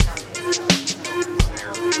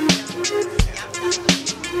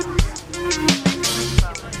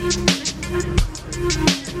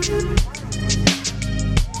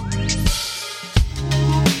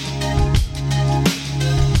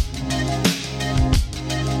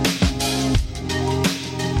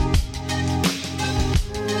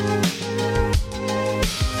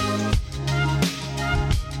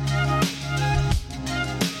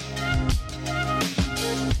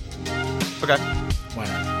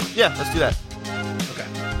Yeah, let's do that. Okay.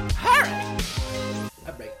 All right.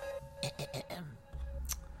 All right.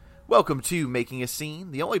 Welcome to Making a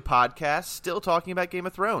Scene, the only podcast still talking about Game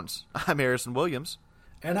of Thrones. I'm Harrison Williams.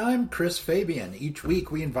 And I'm Chris Fabian. Each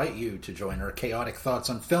week we invite you to join our chaotic thoughts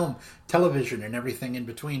on film, television, and everything in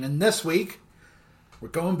between. And this week, we're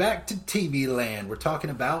going back to TV land. We're talking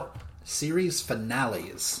about series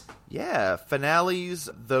finales. Yeah, finales,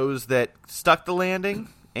 those that stuck the landing,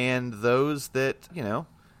 and those that,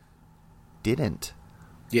 didn't.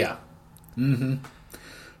 Yeah. Mm-hmm.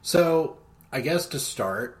 So, I guess to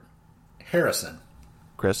start, Harrison.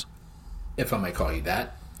 Chris? If I may call you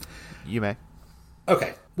that. You may.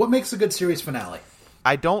 Okay. What makes a good series finale?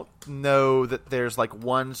 I don't know that there's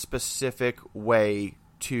one specific way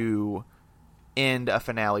to end a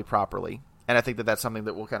finale properly. And I think that that's something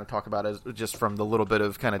that we'll kind of talk about as just from the little bit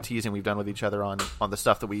of kind of teasing we've done with each other on the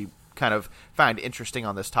stuff that we kind of find interesting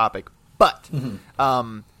on this topic. But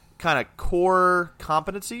kind of core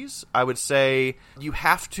competencies, I would say you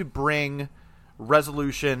have to bring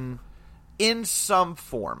resolution in some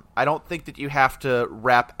form. I don't think that you have to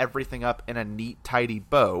wrap everything up in a neat, tidy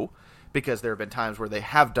bow, because there have been times where they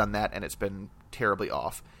have done that and it's been terribly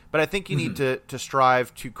off. But I think you need to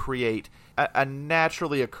strive to create a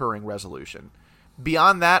naturally occurring resolution.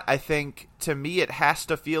 Beyond that, I think, to me, it has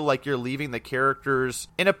to feel like you're leaving the characters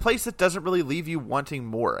in a place that doesn't really leave you wanting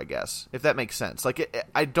more, I guess, if that makes sense.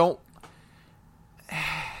 I don't...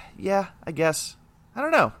 Yeah, I guess. I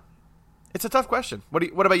don't know. It's a tough question. What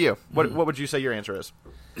about you? What would you say your answer is?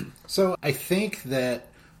 So I think that,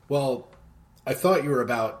 well, I thought you were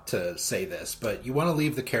about to say this, but you want to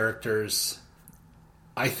leave the characters.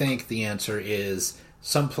 I think the answer is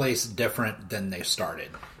someplace different than they started.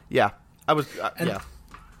 Yeah, I was. Yeah,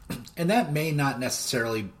 and that may not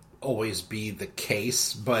necessarily always be the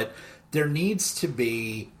case, but there needs to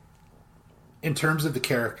be, in terms of the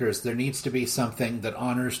characters, there needs to be something that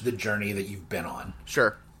honors the journey that you've been on.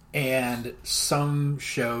 Sure. And some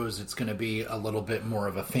shows, it's going to be a little bit more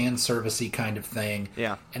of a fan servicey kind of thing.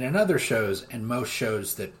 Yeah. And in other shows, and most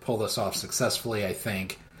shows that pull this off successfully, I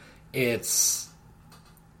think, it's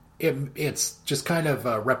just kind of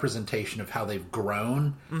a representation of how they've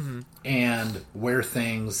grown and where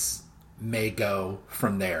things may go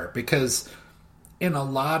from there. Because in a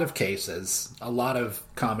lot of cases, a lot of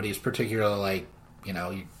comedies, particularly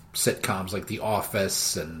sitcoms like The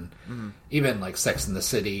Office and even like Sex and the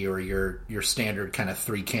City or your standard kind of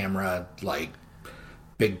 3-camera like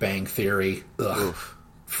Big Bang Theory,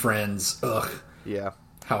 Friends, yeah,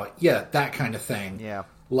 that kind of thing. Yeah,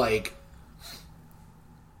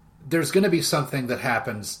 there's going to be something that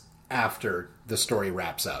happens after the story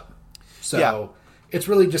wraps up. So it's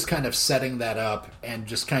really just kind of setting that up and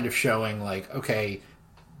just kind of showing okay,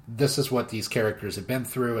 this is what these characters have been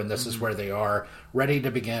through, and this is where they are, ready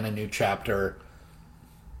to begin a new chapter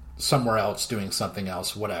somewhere else, doing something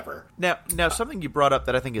else, whatever. Now, something you brought up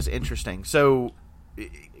that I think is interesting. So,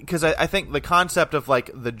 because I think the concept of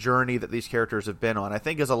the journey that these characters have been on, I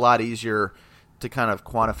think is a lot easier to kind of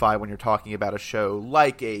quantify when you're talking about a show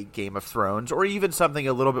like a Game of Thrones, or even something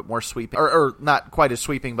a little bit more sweeping, or not quite as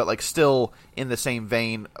sweeping, but still in the same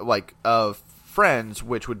vein of Friends,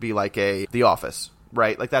 which would be The Office.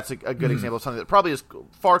 Right? That's a good example of something that probably is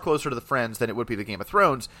far closer to the Friends than it would be the Game of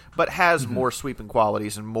Thrones, but has more sweeping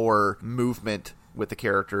qualities and more movement with the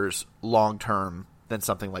characters long-term than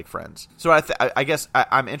something like Friends. So I guess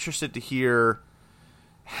I'm interested to hear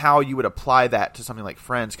how you would apply that to something like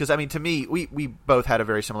Friends. Because, to me, we both had a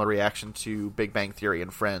very similar reaction to Big Bang Theory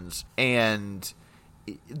and Friends, and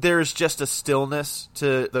there's just a stillness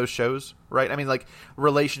to those shows, right?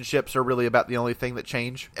 Relationships are really about the only thing that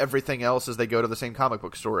change. Everything else is they go to the same comic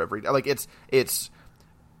book store every day. It's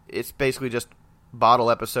basically just bottle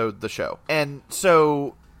episode the show. And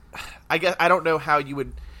so I guess I don't know how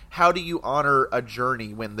do you honor a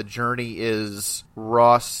journey when the journey is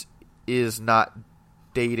Ross is not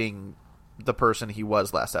dating the person he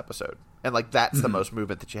was last episode. And that's the most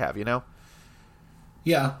movement that you have,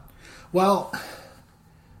 Yeah. Well,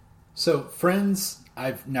 so Friends,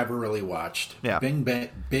 I've never really watched. Yeah.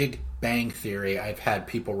 Big Bang Theory, I've had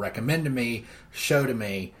people recommend to me, show to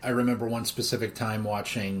me. I remember one specific time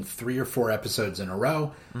watching 3 or 4 episodes in a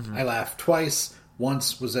row. I laughed twice.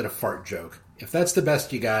 Once was at a fart joke. If that's the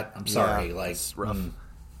best you got, I'm sorry. It's rough.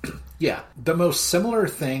 Yeah. The most similar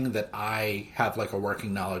thing that I have a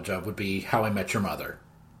working knowledge of would be How I Met Your Mother.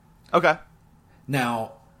 Okay.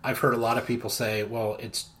 Now, I've heard a lot of people say, well,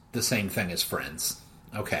 it's the same thing as Friends.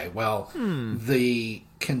 Okay, well, the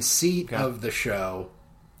conceit of the show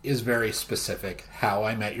is very specific. How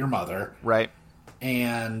I Met Your Mother. Right.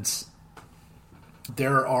 And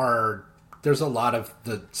there are there's a lot of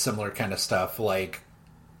the similar kind of stuff, like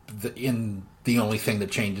the only thing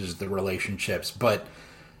that changes is the relationships. But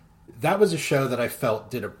that was a show that I felt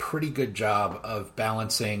did a pretty good job of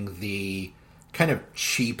balancing the kind of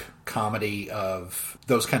cheap comedy of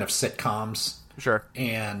those kind of sitcoms. Sure.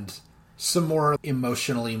 And some more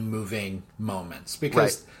emotionally moving moments.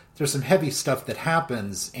 Because there's some heavy stuff that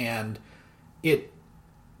happens, and it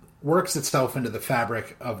works itself into the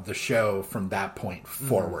fabric of the show from that point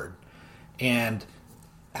forward. And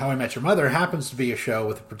How I Met Your Mother happens to be a show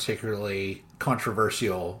with a particularly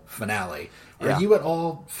controversial finale. Are you at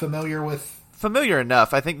all familiar with... Familiar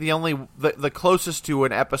enough. I think the closest to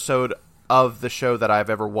an episode of the show that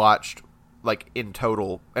I've ever watched, like, in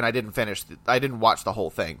total, and I didn't watch the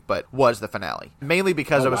whole thing, but was the finale. Mainly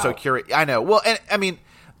because I was so curious. I know. Well, and I mean,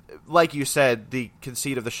 like you said, the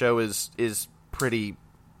conceit of the show is pretty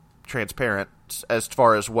transparent as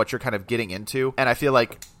far as what you're kind of getting into. And I feel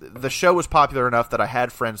like the show was popular enough that I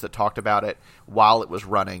had friends that talked about it while it was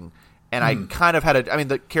running. And I kind of had I mean,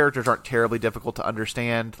 the characters aren't terribly difficult to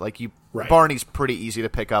understand. Like, Barney's pretty easy to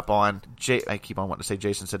pick up on. I keep on wanting to say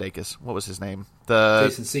Jason Sudeikis. What was his name?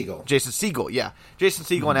 Jason Segel. Jason Segel, yeah. Jason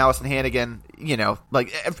Segel and Allison Hannigan,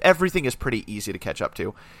 like, everything is pretty easy to catch up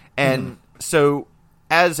to. And so,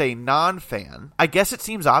 as a non-fan, I guess it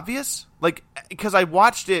seems obvious. Like, because I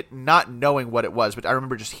watched it not knowing what it was, but I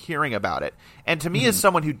remember just hearing about it. And to me, as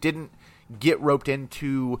someone who didn't get roped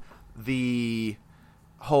into the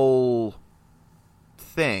whole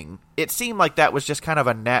thing, it seemed like that was just kind of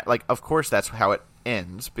like, of course that's how it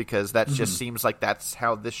ends, because that just seems like that's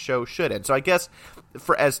how this show should end. So I guess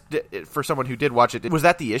for someone who did watch it, was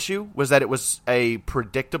that the issue? Was that it was a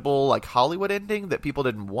predictable, like, Hollywood ending that people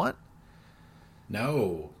didn't want?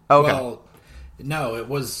 No. Okay. Well, no, it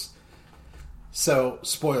was... So,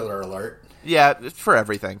 spoiler alert. Yeah, for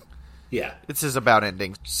everything. Yeah. This is about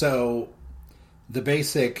endings. So, the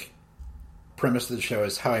basic premise of the show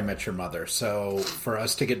is How I Met Your Mother. So, for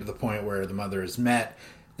us to get to the point where the mother is met,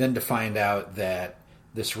 then to find out that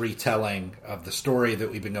this retelling of the story that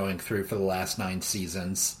we've been going through for the last 9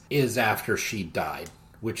 seasons is after she died,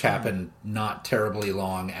 which happened not terribly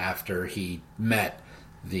long after he met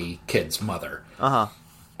the kid's mother.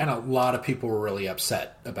 And a lot of people were really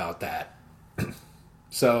upset about that.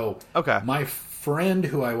 So, my friend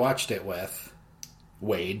who I watched it with,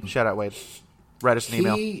 Wade... Shout out, Wade. Write us an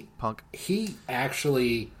email, punk. He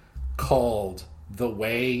actually called the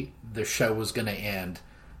way the show was going to end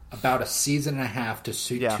about a season and a half to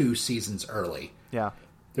 2 seasons early. Yeah.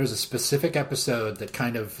 There's a specific episode that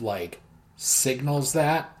kind of, like, signals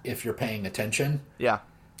that, if you're paying attention. Yeah.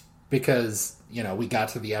 Because, we got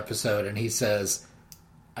to the episode and he says,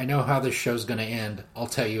 I know how this show's going to end. I'll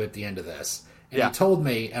tell you at the end of this. And he told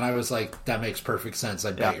me, and I was like, that makes perfect sense.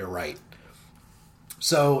 I bet you're right.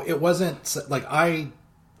 So it wasn't, like, I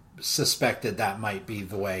suspected that might be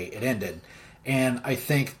the way it ended. And I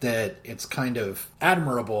think that it's kind of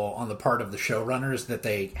admirable on the part of the showrunners that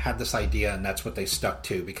they had this idea and that's what they stuck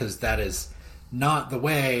to, because that is not the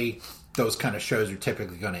way those kind of shows are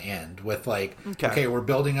typically going to end. With, like, okay, we're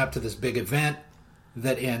building up to this big event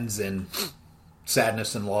that ends in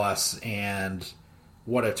sadness and loss, and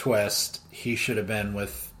what a twist, he should have been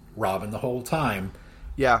with Robin the whole time.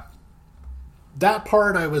 Yeah. That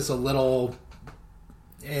part I was a little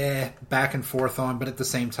back and forth on, but at the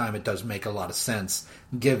same time it does make a lot of sense,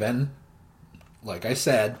 given, like I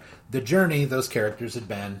said, the journey those characters had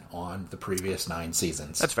been on the previous 9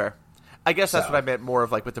 seasons. That's fair. I guess that's what I meant more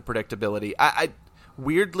of, like, with the predictability. I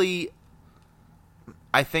weirdly...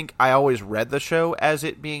 I think I always read the show as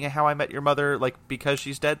it being a How I Met Your Mother, like, because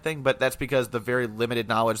she's dead thing, but that's because the very limited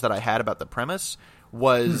knowledge that I had about the premise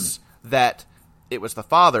was that it was the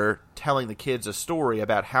father telling the kids a story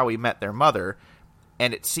about how he met their mother,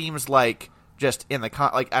 and it seems like just in the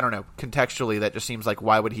like, I don't know, contextually, that just seems like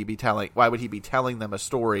why would he be telling them a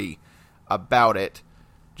story about it,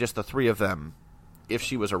 just the 3 of them, if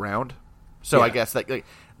she was around? So I guess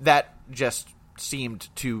that just seemed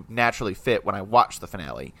to naturally fit when I watched the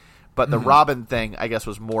finale. But the Robin thing, I guess,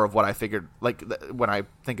 was more of what I figured, like, when I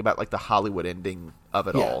think about, like, the Hollywood ending of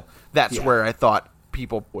it all. That's where I thought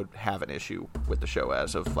people would have an issue with the show,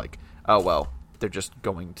 as of, like, oh, well, they're just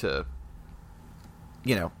going to,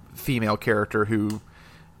 female character who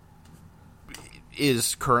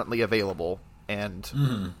is currently available,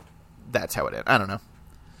 and that's how it ends. I don't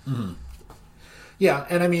know. Yeah,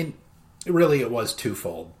 and I mean, really it was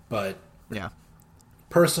twofold, but... Yeah.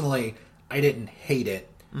 Personally, I didn't hate it,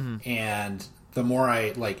 and the more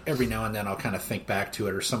I, like, every now and then I'll kind of think back to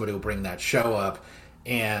it, or somebody will bring that show up,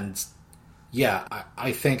 and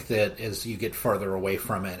I think that as you get farther away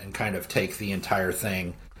from it and kind of take the entire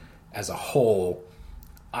thing as a whole,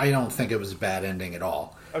 I don't think it was a bad ending at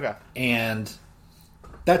all. Okay. And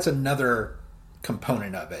that's another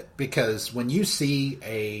component of it, because when you see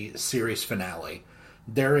a series finale,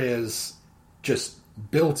 there is just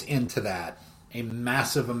built into that a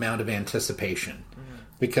massive amount of anticipation.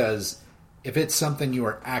 Because if it's something you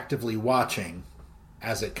are actively watching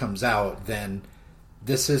as it comes out, then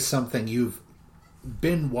this is something you've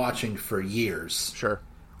been watching for years. Sure.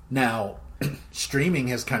 Now, streaming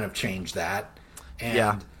has kind of changed that, and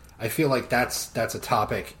Yeah. I feel like that's a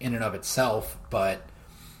topic in and of itself, but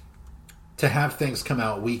to have things come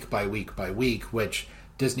out week by week by week, which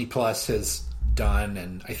Disney Plus has done,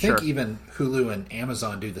 and I think Sure. even Hulu and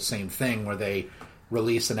Amazon do the same thing, where they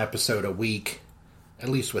release an episode a week, at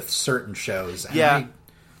least with certain shows. And Yeah.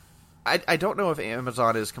 I don't know if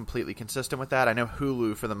Amazon is completely consistent with that. I know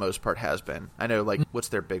Hulu, for the most part, has been. I know, like, what's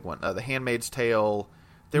their big one? The Handmaid's Tale.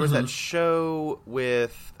 There was that show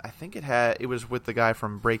with, I think it was with the guy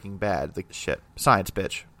from Breaking Bad. The Science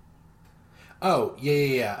Bitch. Oh,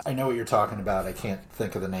 yeah. I know what you're talking about. I can't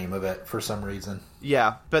think of the name of it for some reason.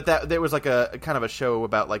 Yeah, but there was like a kind of a show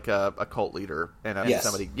about like a cult leader and Yes.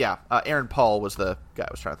 somebody. Yeah, Aaron Paul was the guy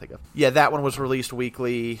I was trying to think of. Yeah, that one was released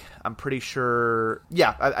weekly. I'm pretty sure.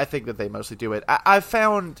 Yeah, I think that they mostly do it. I've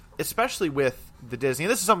found, especially with the Disney,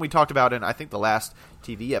 and this is something we talked about in, I think, the last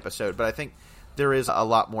TV episode, but I think there is a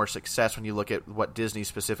lot more success when you look at what Disney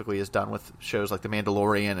specifically has done with shows like The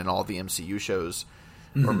Mandalorian and all the MCU shows.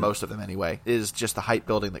 Or most of them anyway, is just the hype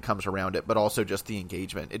building that comes around it, but also just the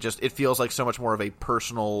engagement. It feels like so much more of a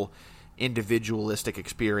personal, individualistic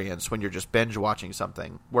experience when you're just binge watching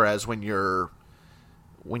something. Whereas when you're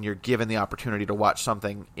given the opportunity to watch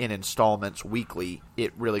something in installments weekly,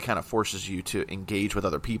 it really kind of forces you to engage with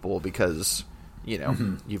other people because,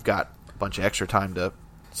 you've got a bunch of extra time to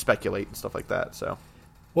speculate and stuff like that. So,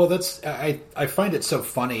 well, I find it so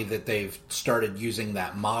funny that they've started using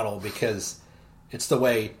that model, because it's the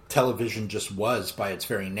way television just was by its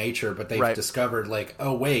very nature, but they've discovered, like,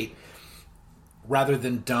 oh, wait, rather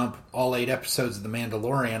than dump all 8 episodes of The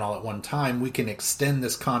Mandalorian all at one time, we can extend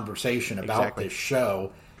this conversation about this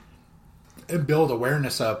show and build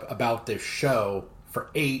awareness up about this show for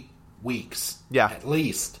 8 weeks, at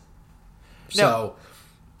least. So,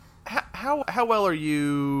 how well are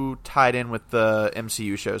you tied in with the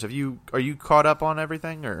MCU shows? Are you caught up on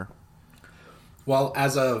everything, or? Well,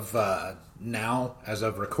 as of now, as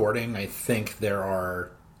of recording, I think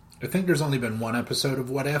there's only been 1 episode of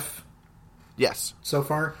What If. Yes. So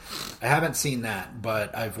far. I haven't seen that,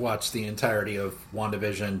 but I've watched the entirety of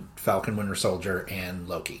WandaVision, Falcon Winter Soldier, and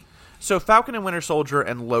Loki. So Falcon and Winter Soldier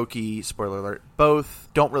and Loki, spoiler alert, both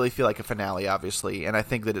don't really feel like a finale, obviously, and I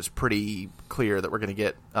think that it's pretty clear that we're going to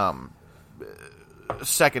get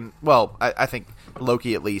second. Well, I think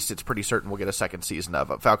Loki, at least, it's pretty certain we'll get a second season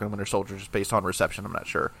of Falcon and Winter Soldier, just based on reception. I'm not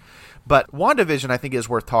sure, but WandaVision, I think, is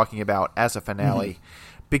worth talking about as a finale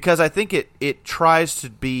because I think it tries to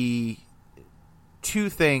be 2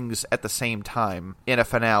 things at the same time in a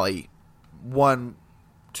finale. One,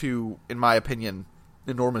 to, in my opinion,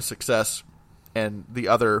 enormous success, and the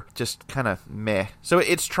other just kind of meh. So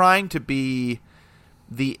it's trying to be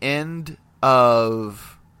the end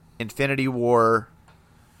of Infinity War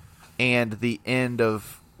and the end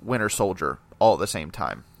of Winter Soldier all at the same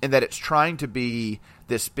time. And that it's trying to be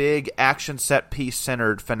this big action set piece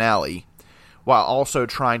centered finale while also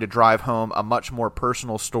trying to drive home a much more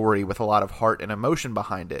personal story with a lot of heart and emotion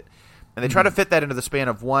behind it. And they try to fit that into the span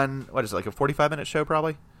of one, what is it, like a 45-minute show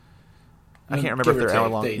probably? I can't remember if they're hour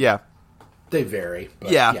long. They vary.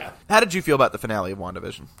 But yeah. How did you feel about the finale of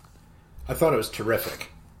WandaVision? I thought it was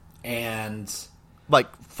terrific. And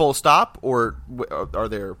like full stop, or are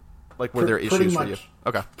there were there issues for you?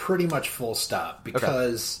 Okay, pretty much full stop,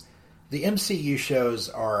 because the MCU shows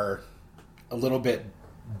are a little bit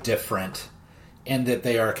different in that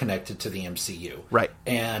they are connected to the MCU, right?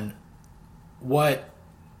 And what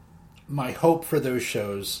my hope for those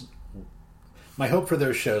shows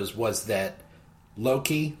was that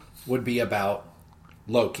Loki would be about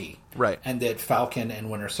Loki, right, and that Falcon and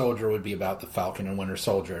Winter Soldier would be about the Falcon and Winter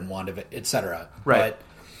Soldier and WandaVision, etc. Right. But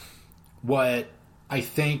what I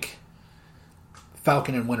think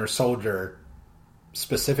Falcon and Winter Soldier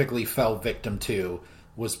specifically fell victim to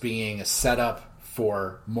was being a setup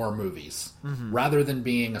for more movies, rather than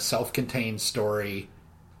being a self-contained story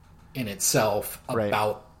in itself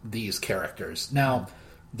about these characters. Now,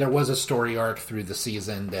 there was a story arc through the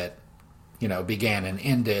season that, began and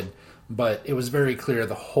ended, but it was very clear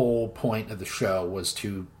the whole point of the show was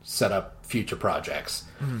to set up future projects.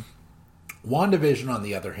 WandaVision, on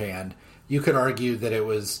the other hand, you could argue that it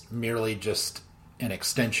was merely just an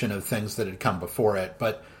extension of things that had come before it,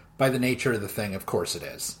 but by the nature of the thing, of course it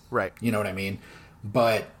is. Right. You know what I mean?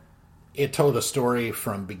 But it told a story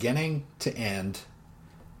from beginning to end,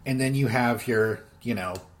 and then you have your,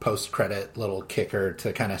 post-credit little kicker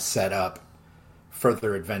to kind of set up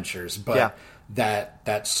further adventures. But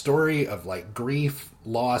that story of, like, grief,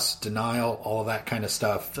 loss, denial, all that kind of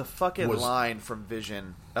stuff. The fucking line from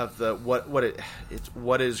Vision of the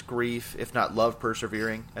what is grief if not love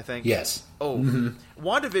persevering, I think. Yes. Oh,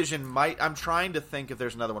 WandaVision might. I'm trying to think if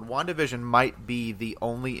there's another one. WandaVision might be the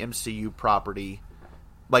only MCU property,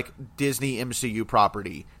 like Disney MCU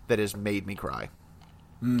property, that has made me cry.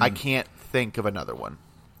 I can't think of another one.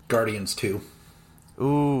 Guardians 2.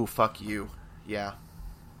 Ooh, fuck you. Yeah.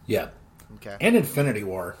 Yeah. Okay. And Infinity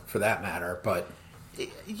War, for that matter, but...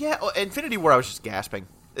 Yeah, Infinity War, I was just gasping.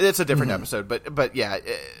 It's a different episode, but yeah.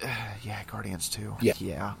 Guardians 2.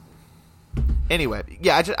 Yeah. Anyway,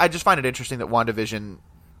 yeah, I just find it interesting that WandaVision...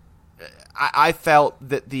 I felt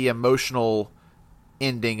that the emotional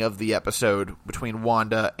ending of the episode between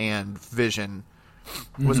Wanda and Vision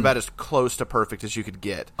was about as close to perfect as you could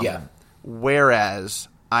get. Yeah. Whereas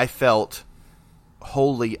I felt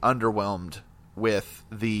wholly underwhelmed with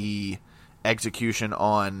the execution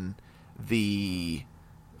on the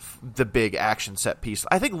big action set piece.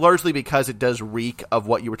 I think largely because it does reek of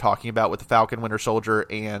what you were talking about with the Falcon, Winter Soldier,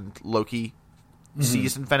 and Loki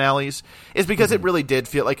season finales, is because it really did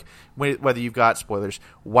feel like, whether you've got, spoilers,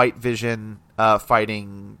 White Vision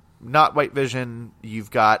fighting not White Vision,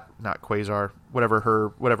 you've got not Quasar, whatever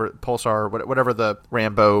Pulsar, whatever the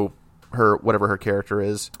Rambo, whatever her character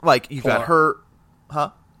is. Like, you've got her,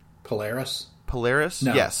 Polaris?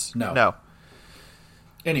 No. Yes. No.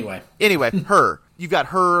 Anyway, her. You've got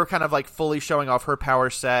her kind of like fully showing off her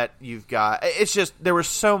power set. You've got, it's just, there was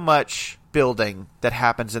so much building that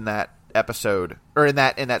happens in that episode, or in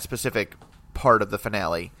that specific part of the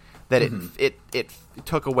finale, that it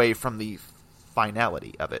took away from the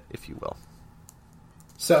finality of it, if you will.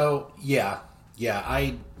 So yeah,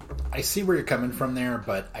 I see where you're coming from there,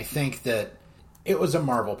 but I think that it was a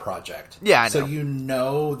Marvel project. Yeah, I know. So you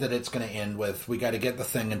know that it's going to end with, we got to get the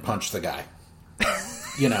thing and punch the guy.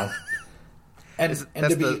 And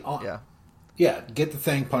to be get the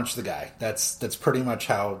thing, punch the guy. That's pretty much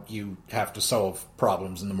how you have to solve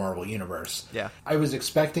problems in the Marvel universe. Yeah. I was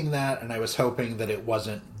expecting that, and I was hoping that it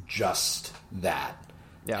wasn't just that.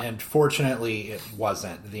 Yeah. And fortunately, it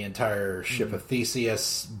wasn't. The entire Ship of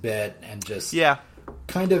Theseus bit, and just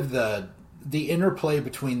kind of the interplay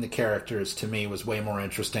between the characters, to me, was way more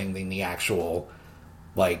interesting than the actual,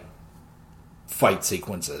 like, fight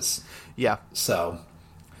sequences. Yeah. So,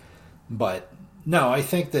 but no, I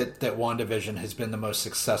think that WandaVision has been the most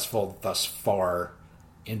successful thus far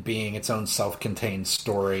in being its own self-contained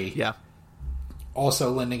story. Yeah.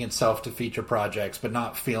 Also lending itself to future projects, but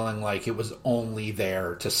not feeling like it was only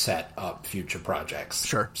there to set up future projects.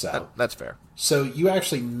 Sure. So that's fair. So you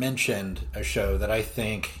actually mentioned a show that I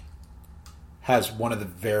think has one of the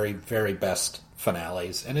very, very best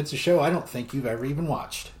finales, and it's a show I don't think you've ever even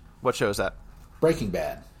watched. What show is that? Breaking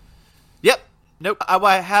Bad. Yep. Nope.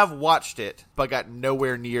 I have watched it, but got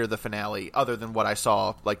nowhere near the finale, other than what I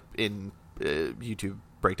saw, like, in YouTube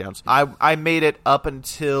breakdowns. I made it up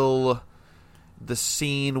until the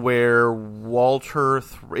scene where Walter...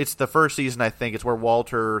 it's the first season, I think. It's where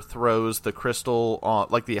Walter throws the crystal, on,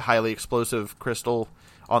 like the highly explosive crystal,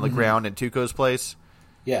 on the ground in Tuco's place.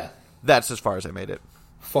 Yeah. That's as far as I made it.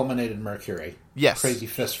 Fulminated Mercury. Yes. Crazy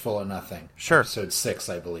Fistful of Nothing. Sure. Episode 6,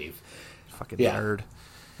 I believe. Fucking nerd.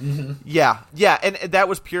 Mm-hmm. Yeah, and that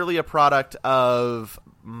was purely a product of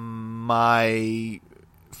my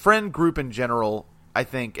friend group in general. I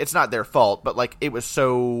think it's not their fault, but like, it was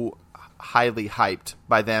so highly hyped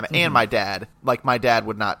by them and my dad. Like, my dad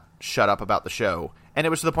would not shut up about the show, and it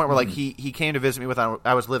was to the point where like he came to visit me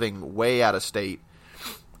I was living way out of state,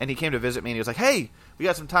 and he came to visit me and he was like, "Hey, we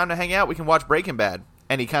got some time to hang out. We can watch Breaking Bad."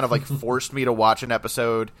 And he kind of like forced me to watch an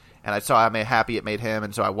episode, and I saw how happy it made him,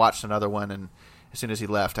 and so I watched another one, and as soon as he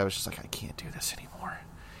left, I was just like, I can't do this anymore.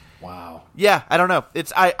 Wow. Yeah, I don't know.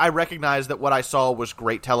 I recognize that what I saw was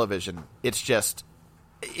great television. It's just,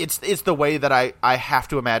 it's the way that I have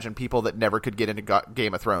to imagine people that never could get into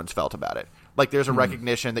Game of Thrones felt about it. Like, there's a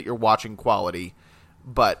recognition that you're watching quality,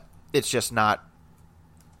 but it's just not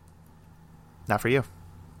for you.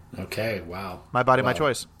 Okay, wow. My body, my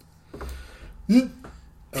choice.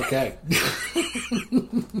 Okay.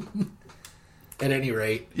 At any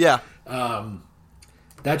rate. Yeah.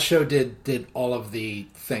 That show did all of the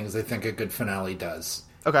things I think a good finale does.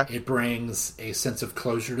 Okay. It brings a sense of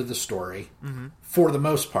closure to the story, for the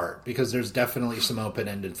most part, because there's definitely some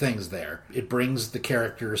open-ended things there. It brings the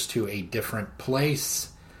characters to a different place,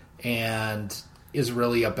 and is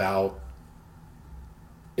really about,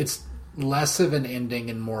 it's less of an ending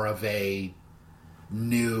and more of a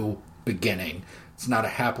new beginning. It's not a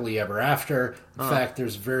happily ever after. In fact,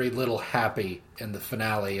 there's very little happy in the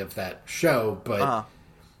finale of that show, but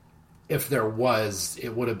if there was, it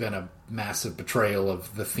would have been a massive betrayal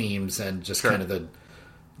of the themes and just kind of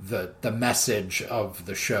the message of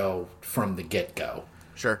the show from the get-go.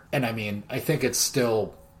 Sure. And I mean, I think it's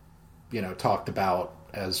still, talked about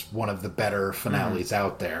as one of the better finales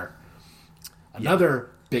out there.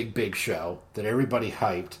 Another big show that everybody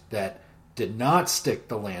hyped that did not stick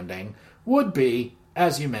the landing would be,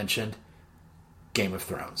 as you mentioned, Game of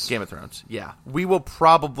Thrones. Game of Thrones, yeah. We will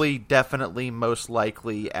probably, definitely, most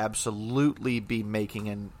likely, absolutely be making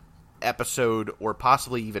an episode, or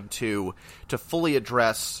possibly even two, to fully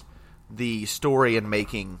address the story and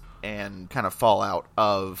making and kind of fallout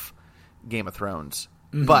of Game of Thrones.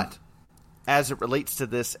 But as it relates to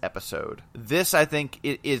this episode, this, I think,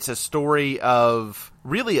 it's a story of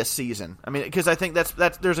really a season. I mean, because I think that's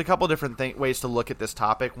there's a couple different ways to look at this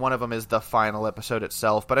topic. One of them is the final episode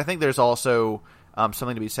itself, but I think there's also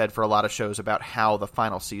something to be said for a lot of shows about how the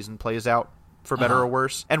final season plays out, for better or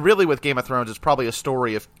worse. And really with Game of Thrones, it's probably a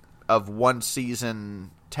story of one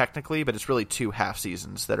season technically, but it's really two half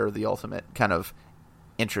seasons that are the ultimate kind of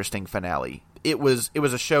interesting finale. It was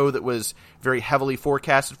a show that was very heavily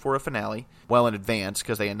forecasted for a finale well in advance,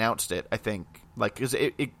 because they announced it, I think, because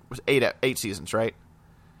it was eight seasons, right?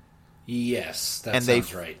 Yes, that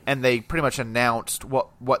sounds right. And they pretty much announced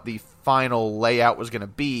what the final layout was going to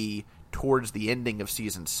be towards the ending of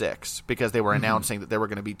season 6, because they were announcing that there were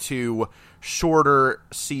going to be 2 shorter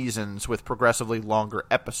seasons with progressively longer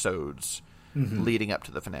episodes leading up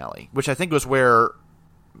to the finale, which I think was where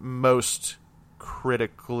most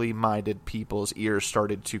critically minded people's ears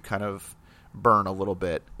started to kind of burn a little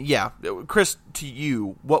bit. Yeah, Chris, to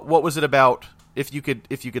you, what was it about? If you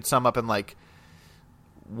could sum up in like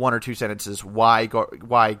 1 or 2 sentences why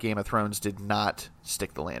Game of Thrones did not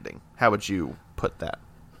stick the landing, how would you put that?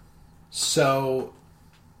 So,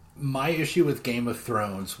 my issue with Game of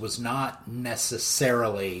Thrones was not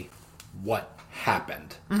necessarily what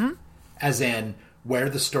happened, as in where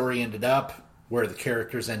the story ended up, where the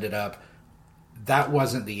characters ended up. That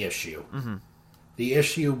wasn't the issue. The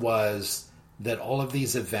issue was that all of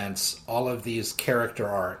these events, all of these character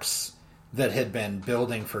arcs that had been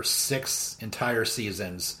building for 6 entire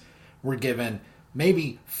seasons were given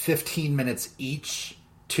maybe 15 minutes each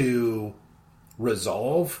to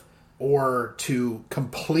resolve, or to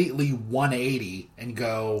completely 180 and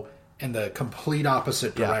go in the complete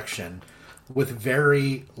opposite direction, with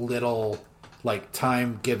very little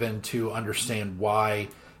time given to understand why.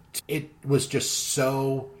 It was just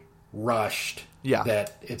so rushed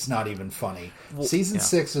that it's not even funny. Well, Season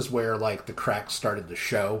 6 is where the cracks started to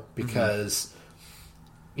show, because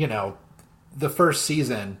the first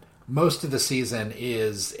season, most of the season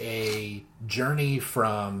is a journey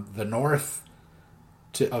from the north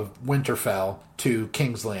of Winterfell to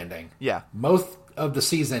King's Landing. Yeah. Most of the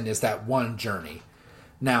season is that one journey.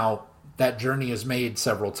 Now, that journey is made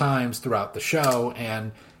several times throughout the show,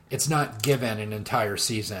 and it's not given an entire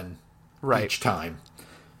season each time.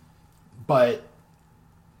 But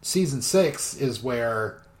Season 6 is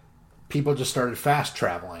where people just started fast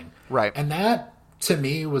traveling. Right. And that, to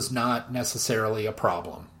me, was not necessarily a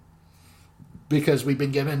problem, because we've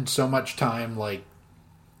been given so much time,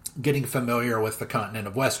 getting familiar with the continent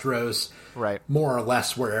of Westeros, more or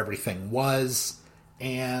less where everything was.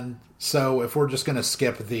 And so if we're just going to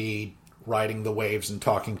skip the riding the waves and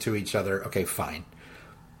talking to each other, okay, fine.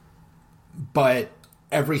 But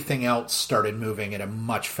everything else started moving at a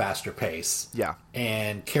much faster pace. Yeah.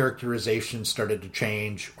 And characterization started to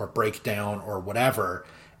change or break down or whatever.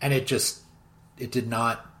 And it did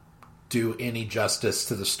not do any justice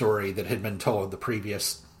to the story that had been told the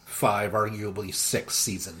previous 5, arguably 6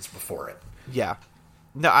 seasons before it. Yeah.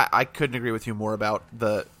 No, I couldn't agree with you more about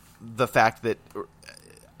the fact that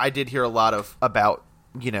I did hear a lot about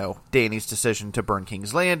Dany's decision to burn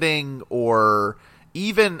King's Landing, or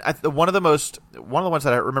even one of the ones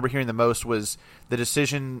that I remember hearing the most was the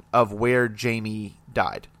decision of where Jaime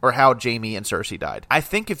died, or how Jaime and Cersei died. I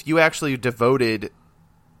think if you actually devoted,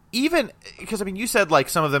 even because you said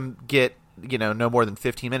some of them get no more than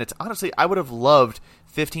 15 minutes. Honestly, I would have loved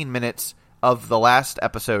 15 minutes of the last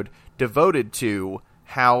episode devoted to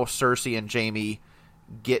how Cersei and Jaime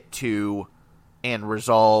get to and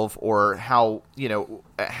resolve, or how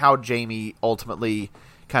Jaime ultimately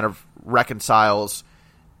kind of reconciles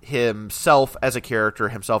himself as a character,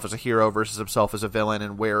 himself as a hero versus himself as a villain,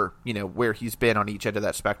 and where he's been on each end of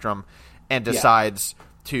that spectrum, and decides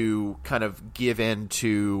to kind of give in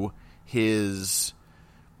to his,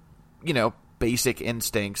 basic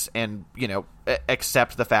instincts and,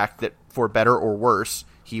 accept the fact that for better or worse,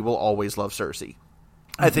 he will always love Cersei.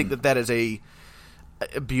 I think that is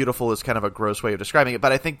beautiful is kind of a gross way of describing it,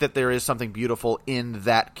 but I think that there is something beautiful in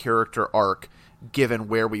that character arc given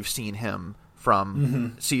where we've seen him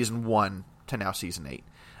from season 1 to now season 8.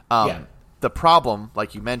 The problem,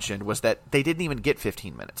 like you mentioned, was that they didn't even get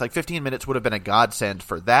 15 minutes. Like 15 minutes would have been a godsend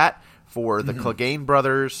for that, for the Clegane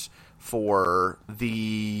brothers, for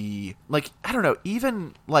the I don't know,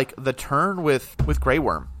 even the turn with Grey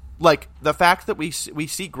Worm. Like, the fact that we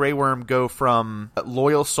see Grey Worm go from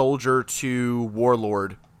loyal soldier to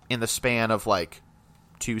warlord in the span of,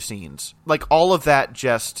 2 scenes. All of that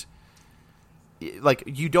just...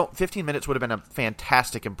 15 minutes would have been a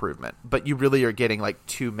fantastic improvement, but you really are getting,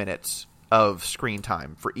 2 minutes of screen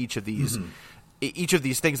time for each of these... Each of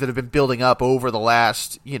these things that have been building up over the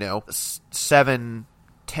last, 7,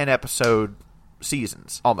 10 episode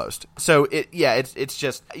seasons almost. So it's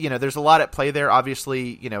just, there's a lot at play there.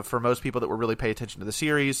 Obviously, for most people that were really pay attention to the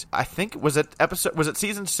series, I think was it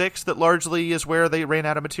season 6 that largely is where they ran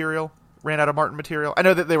out of Martin material. I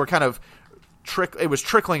know that they were kind of it was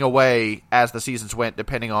trickling away as the seasons went,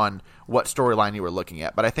 depending on what storyline you were looking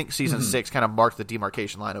at. But I think season 6 kind of marked the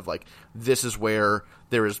demarcation line of this is where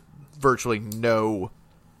there is virtually no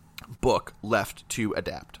book left to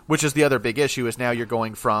adapt, which is the other big issue. Is now you're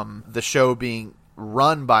going from the show being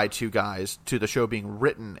run by 2 guys to the show being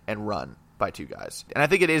written and run by 2 guys. And I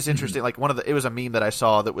think it is interesting. It was a meme that I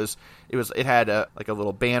saw that it had a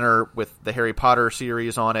little banner with the Harry Potter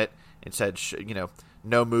series on it. It said,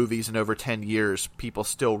 no movies in over 10 years, people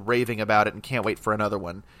still raving about it and can't wait for another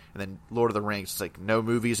one. And then Lord of the Rings, it's no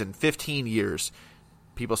movies in 15 years,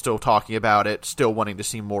 people still talking about it, still wanting to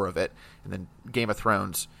see more of it. And then Game of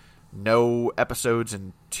Thrones, no episodes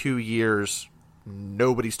in 2 years,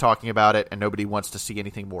 nobody's talking about it, and nobody wants to see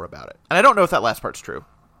anything more about it. And I don't know if that last part's true,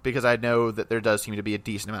 because I know that there does seem to be a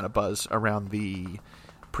decent amount of buzz around the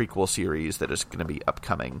prequel series that is going to be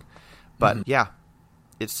upcoming. But yeah,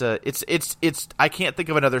 it's I can't think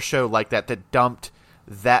of another show like that dumped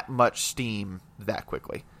that much steam that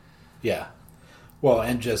quickly. Yeah. Well,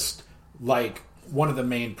 and just one of the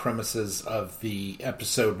main premises of the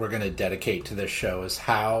episode we're going to dedicate to this show is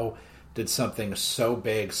how did something so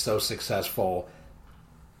big, so successful,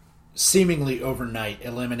 seemingly overnight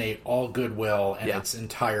eliminate all goodwill and its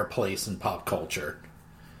entire place in pop culture.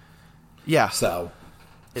 Yeah. So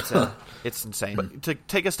it's insane. But to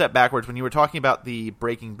take a step backwards, when you were talking about the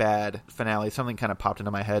Breaking Bad finale, something kind of popped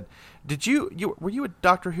into my head. Were you a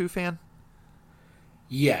Doctor Who fan?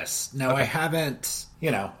 Yes. No, okay. I haven't.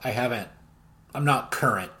 I'm not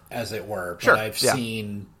current, as it were, but I've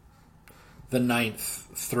seen the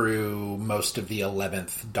 9th through most of the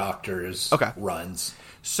 11th Doctor's runs.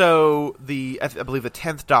 So I believe the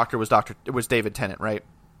 10th Doctor was David Tennant, right?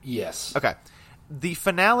 Yes. Okay. The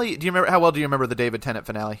finale, how well do you remember the David Tennant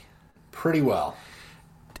finale? Pretty well.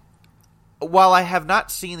 While I have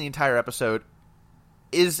not seen the entire episode,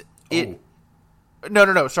 is it...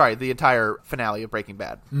 No, sorry, the entire finale of Breaking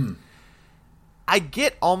Bad. I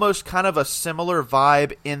get almost kind of a similar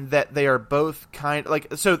vibe in that they are both kind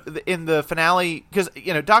in the finale, because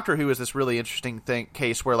Doctor Who is this really interesting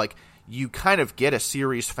case where you kind of get a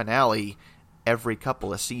series finale every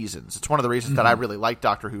couple of seasons. It's one of the reasons that I really like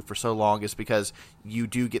Doctor Who for so long, is because you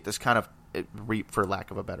do get this kind of, for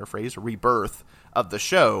lack of a better phrase, rebirth of the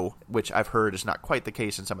show, which I've heard is not quite the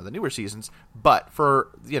case in some of the newer seasons. But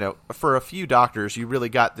for a few Doctors, you really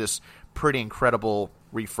got this pretty incredible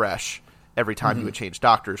refresh every time you would change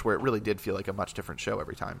Doctors, where it really did feel like a much different show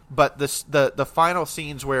every time. But the final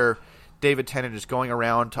scenes where David Tennant is going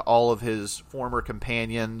around to all of his former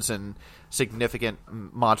companions and significant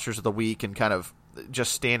monsters of the week and kind of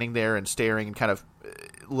just standing there and staring and kind of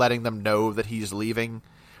letting them know that he's leaving.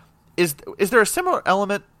 Is there a similar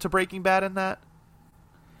element to Breaking Bad in that?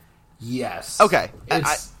 Yes. Okay.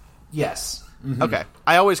 Yes. Mm-hmm. Okay.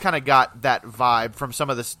 I always kind of got that vibe from some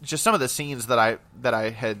of the scenes that I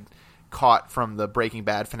had caught from the Breaking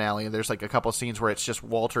Bad finale, and there's a couple scenes where it's just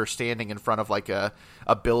Walter standing in front of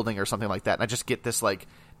a building or something like that, and I just get this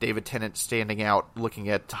David Tennant standing out looking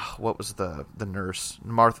at what was the nurse,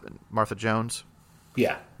 Martha Jones.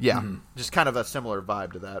 Yeah. Just kind of a similar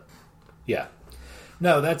vibe to that. Yeah.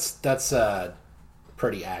 No, that's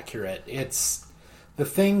pretty accurate. It's the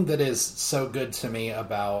thing that is so good to me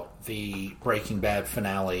about the Breaking Bad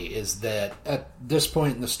finale is that at this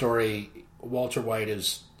point in the story, Walter White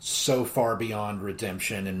is so far beyond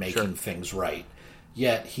redemption and making things right.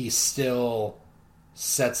 Yet he still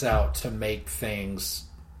sets out to make things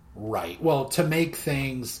right. Well, to make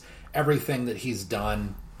everything that he's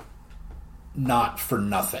done not for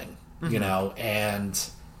nothing, you know, and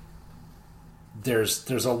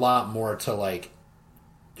there's a lot more to like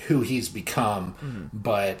who he's become,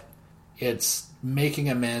 but it's making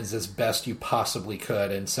amends as best you possibly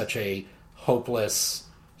could in such a hopeless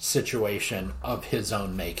situation of his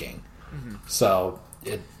own making. So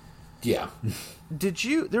yeah.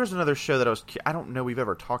 There was another show that I don't know we've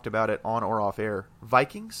ever talked about it on or off air.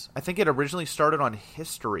 Vikings? I think it originally started on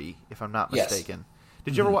History, if I'm not mistaken. Yes.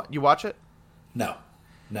 Did you ever you watch it? No,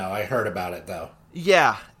 I heard about it though.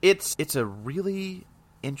 Yeah, it's a really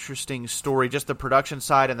interesting story, just the production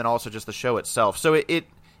side, and then also just the show itself. So it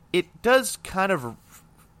does kind of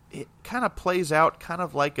plays out kind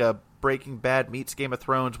of like a Breaking Bad meets Game of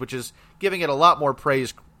Thrones, which is giving it a lot more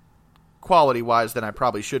praise quality wise than I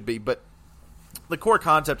probably should be. But the core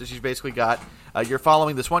concept is you've basically got you're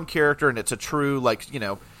following this one character, and it's a true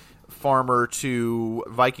farmer to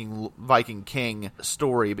Viking king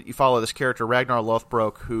story, but you follow this character Ragnar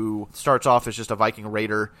Lothbrok, who starts off as just a Viking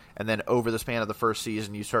raider, and then over the span of the first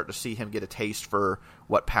season you start to see him get a taste for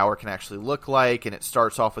what power can actually look like, and it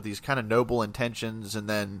starts off with these kind of noble intentions, and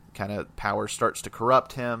then kind of power starts to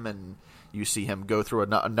corrupt him, and you see him go through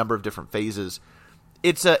a number of different phases.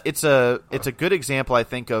 It's a good example, I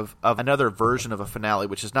think, of another version of a finale,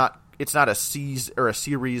 which is it's not a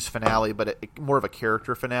series finale, but more of a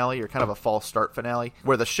character finale, or kind of a false start finale,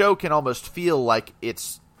 where the show can almost feel like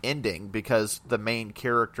it's ending because the main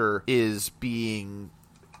character is being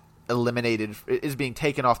eliminated, is being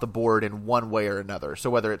taken off the board in one way or another. So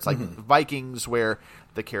whether it's like Vikings, where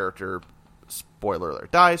the character, spoiler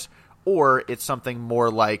alert, dies, or it's something more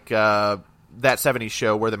like that 70s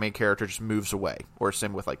show where the main character just moves away, or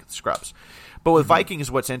sim with like Scrubs. But with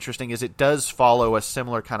Vikings, what's interesting is it does follow a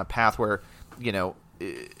similar kind of path where,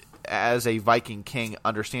 as a Viking king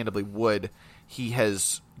understandably would, he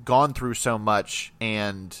has gone through so much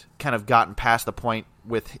and kind of gotten past the point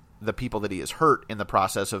with the people that he has hurt in the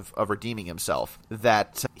process of redeeming himself,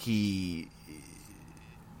 that it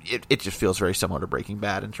just feels very similar to Breaking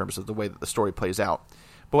Bad in terms of the way that the story plays out.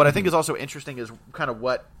 But what I think is also interesting is kind of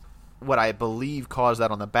what I believe caused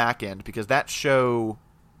that on the back end, because that show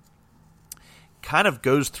kind of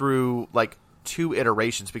goes through like 2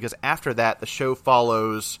 iterations, because after that the show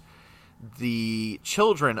follows the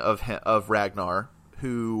children of Ragnar,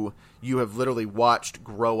 who you have literally watched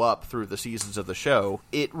grow up through the seasons of the show.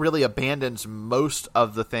 It really abandons most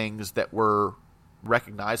of the things that were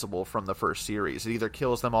recognizable from the first series. It either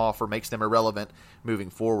kills them off or makes them irrelevant moving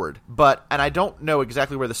forward. And I don't know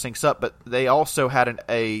exactly where this syncs up, but they also had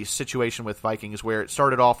a situation with Vikings where it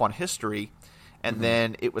started off on History, and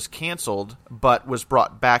then it was canceled, but was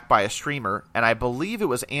brought back by a streamer, and I believe it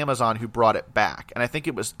was Amazon who brought it back. And I think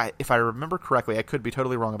it was, if I remember correctly, I could be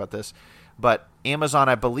totally wrong about this, but Amazon,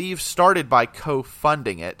 I believe, started by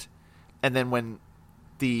co-funding it, and then when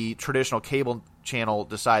the traditional cable channel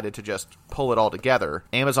decided to just pull it all together,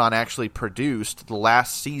 Amazon actually produced the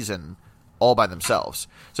last season all by themselves.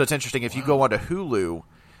 So it's interesting, if you go onto Hulu,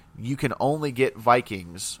 you can only get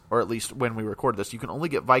Vikings, or at least when we record this, you can only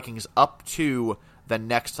get Vikings up to the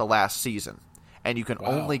next to last season. And you can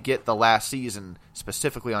only get the last season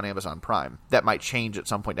specifically on Amazon Prime. That might change at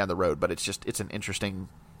some point down the road, but it's an interesting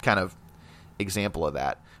kind of example of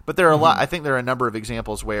that. But there are I think there are a number of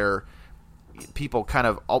examples where people kind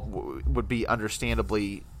of would be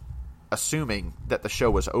understandably assuming that the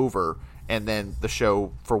show was over, and then the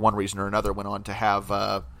show, for one reason or another, went on to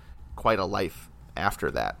have quite a life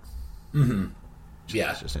after that.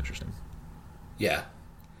 Yeah. It's just interesting. Yeah.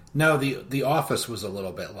 No, the Office was a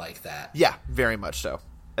little bit like that. Yeah, very much so.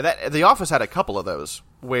 The Office had a couple of those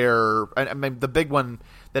where, I mean, the big one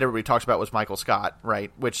that everybody talks about was Michael Scott,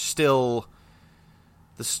 right? Which still,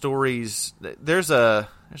 the stories, there's a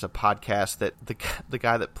podcast that the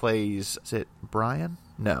guy that plays, is it Brian?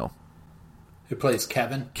 No. Who plays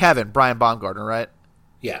Kevin? Kevin, Brian Baumgartner, right?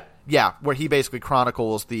 Yeah. Yeah, where he basically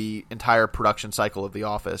chronicles the entire production cycle of The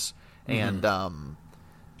Office. And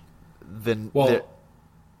then... oh,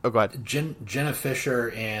 go ahead. Jenna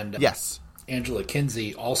Fisher and yes, Angela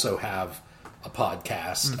Kinsey also have a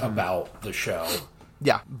podcast about the show.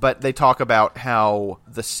 Yeah, but they talk about how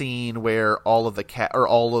the scene where all of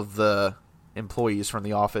the employees from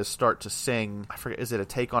The Office start to sing, I forget, is it a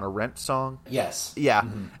Take on a Rent song? Yes. Yeah,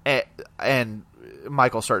 and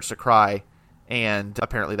Michael starts to cry, and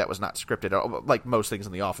apparently that was not scripted, like most things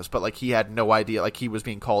in The Office, but like he had no idea, like he was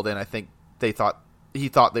being called in, I think he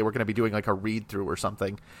thought they were going to be doing like a read-through or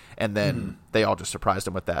something, and then they all just surprised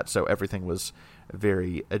him with that, so everything was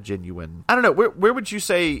very genuine. I don't know, where would you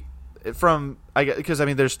say... because I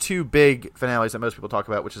mean, there's 2 big finales that most people talk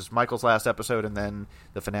about, which is Michael's last episode and then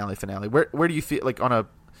the finale. Where do you feel like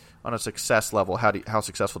on a success level, how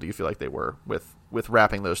successful do you feel like they were with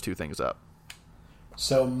wrapping those two things up?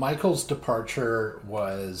 So Michael's departure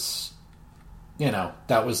was,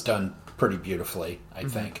 that was done pretty beautifully, I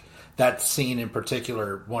think. That scene in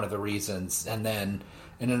particular, one of the reasons, and then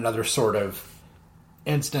in another sort of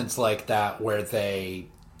instance like that where they,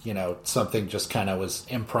 something just kind of was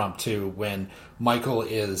impromptu when Michael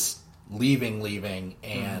is leaving,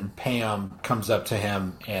 and Pam comes up to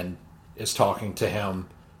him and is talking to him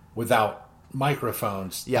without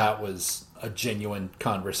microphones. Yeah. That was a genuine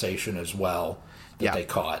conversation as well that Yeah. they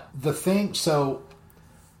caught. The thing, so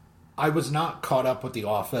I was not caught up with The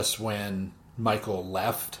Office when Michael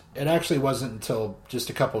left. It actually wasn't until just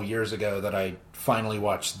a couple years ago that I finally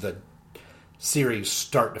watched the series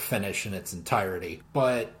start to finish in its entirety.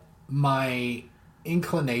 But my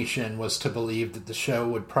inclination was to believe that the show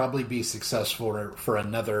would probably be successful for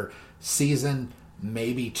another season,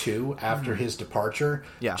 maybe two, after his departure.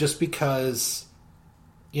 Yeah. Just because,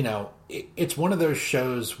 it's one of those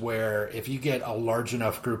shows where if you get a large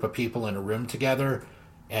enough group of people in a room together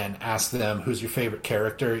and ask them who's your favorite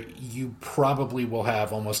character, you probably will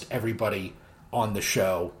have almost everybody on the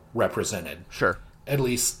show represented. Sure. At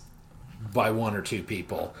least by one or two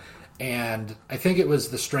people. And I think it was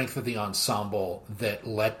the strength of the ensemble that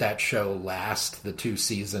let that show last the 2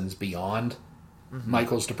 seasons beyond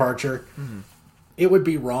Michael's departure. It would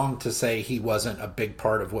be wrong to say he wasn't a big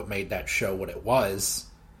part of what made that show what it was,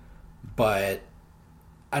 but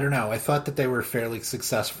I don't know. I thought that they were fairly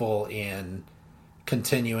successful in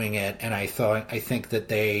continuing it, and I think that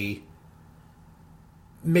they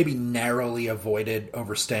maybe narrowly avoided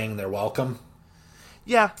overstaying their welcome.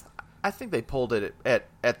 Yeah, I think they pulled it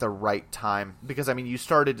at the right time because you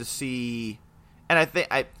started to see, and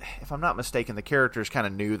if I'm not mistaken, the characters kind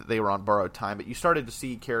of knew that they were on borrowed time, but you started to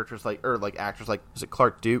see characters like actors like, was it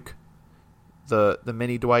Clark Duke, the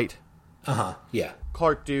mini Dwight? Yeah.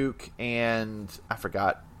 Clark Duke, and I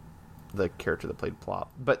forgot the character that played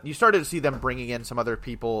Plop, but you started to see them bringing in some other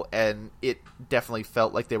people, and it definitely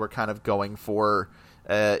felt like they were kind of going for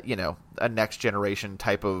a next generation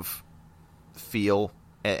type of feel.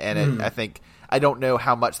 And I don't know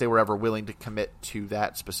how much they were ever willing to commit to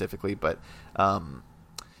that specifically, but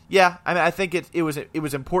I think it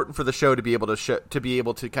was important for the show to be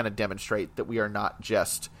able to kind of demonstrate that we are not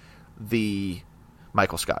just the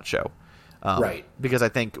Michael Scott show, Right? Because I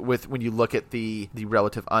think when you look at the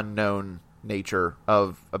relative unknown nature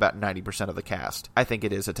of about 90% of the cast, I think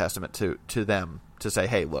it is a testament to them to say,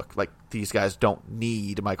 hey, look, like, these guys don't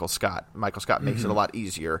need Michael Scott. Michael Scott makes it a lot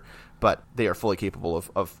easier, but they are fully capable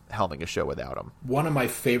of helming a show without him. One of my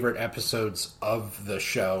favorite episodes of the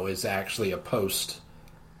show is actually a post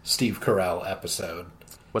Steve Carell episode.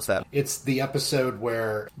 What's that? It's the episode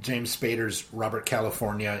where James Spader's Robert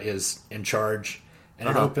California is in charge, and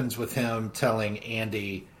it opens with him telling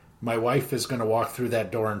Andy, my wife is going to walk through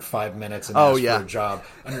that door in 5 minutes and ask for a job.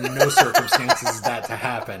 Under no circumstances is that to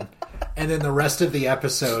happen. And then the rest of the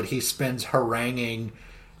episode, he spends haranguing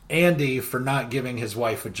Andy for not giving his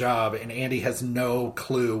wife a job, and Andy has no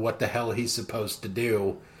clue what the hell he's supposed to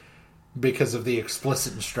do because of the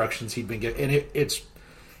explicit instructions he'd been given. And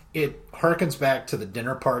it harkens back to the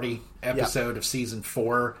dinner party episode of season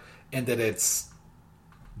 4, and that it's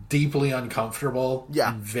deeply uncomfortable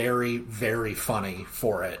and very, very funny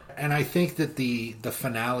for it. And I think that the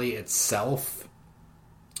finale itself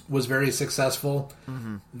was very successful.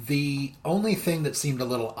 The only thing that seemed a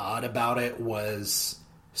little odd about it was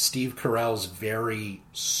Steve Carell's very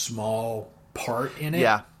small part in it.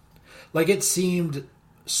 Yeah. Like, it seemed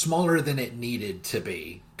smaller than it needed to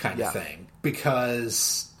be, kind of thing.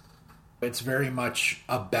 Because it's very much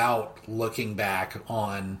about looking back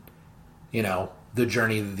on, the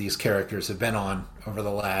journey that these characters have been on over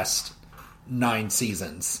the last 9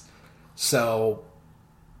 seasons. So,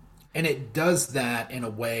 and it does that in a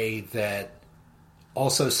way that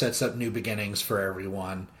also sets up new beginnings for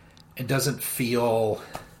everyone. It doesn't feel,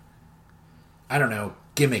 I don't know,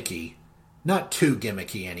 gimmicky. Not too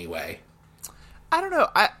gimmicky anyway. I don't know.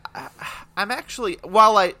 I'm actually,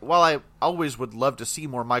 while I always would love to see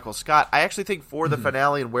more Michael Scott, I actually think for the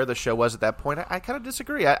finale and where the show was at that point, I kind of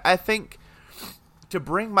disagree. I think to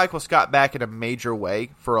bring Michael Scott back in a major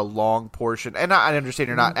way for a long portion, and I understand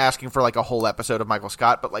you're not asking for like a whole episode of Michael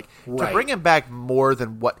Scott, but like to bring him back more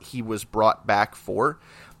than what he was brought back for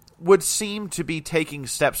would seem to be taking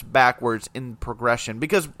steps backwards in progression.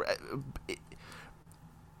 Because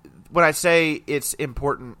when I say it's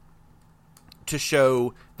important to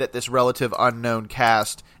show that this relative unknown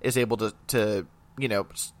cast is able to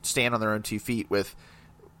stand on their own 2 feet with,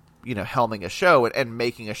 helming a show and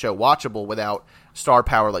making a show watchable without star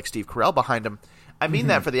power like Steve Carell behind him, I mean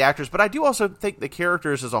that for the actors, but I do also think the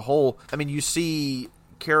characters as a whole, I mean, you see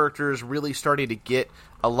characters really starting to get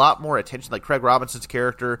a lot more attention. Like Craig Robinson's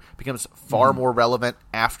character becomes far more relevant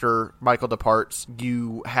after Michael departs.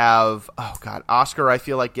 You have, Oscar, I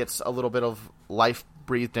feel like gets a little bit of life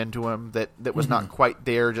breathed into him that was not quite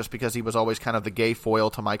there just because he was always kind of the gay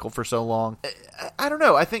foil to Michael for so long. I don't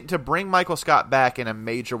know. I think to bring Michael Scott back in a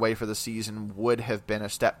major way for the season would have been a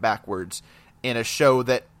step backwards in a show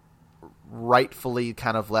that rightfully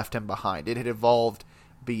kind of left him behind. It had evolved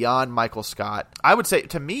beyond Michael Scott. I would say,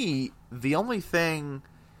 to me, the only thing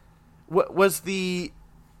was the...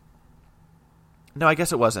 No, I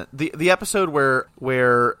guess it wasn't. The episode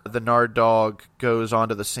where the Nard dog goes on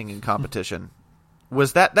to the singing competition,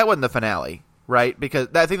 was that wasn't the finale, right? Because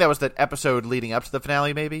I think that was the episode leading up to the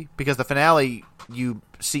finale, maybe? Because the finale, you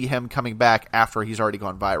see him coming back after he's already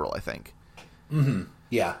gone viral, I think. Mm-hmm.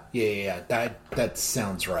 Yeah. That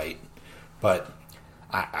sounds right. But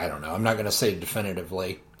I don't know. I'm not going to say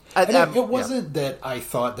definitively. It wasn't that I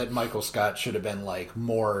thought that Michael Scott should have been like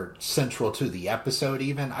more central to the episode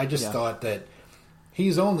even. I just thought that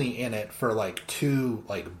he's only in it for like 2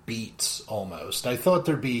 like beats almost. I thought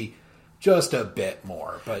there'd be just a bit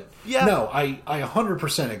more. But no, I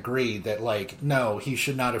 100% agree that like, no, he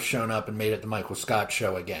should not have shown up and made it the Michael Scott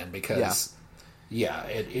show again because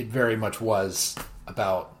it very much was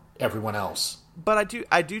about everyone else. But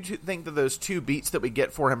I do think that those 2 beats that we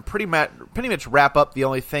get for him pretty much wrap up the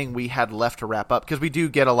only thing we had left to wrap up, because we do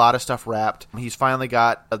get a lot of stuff wrapped. He's finally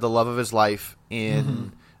got the love of his life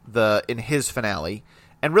in his finale,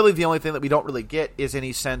 and really the only thing that we don't really get is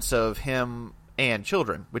any sense of him and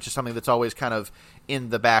children, which is something that's always kind of in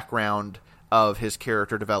the background of his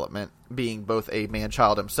character development, being both a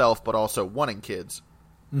man-child himself, but also wanting kids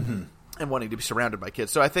and wanting to be surrounded by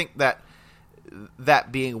kids. So I think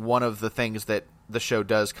that being one of the things that the show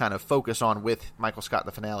does kind of focus on with Michael Scott in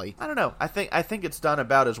the finale. I don't know. I think it's done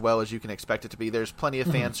about as well as you can expect it to be. There's plenty of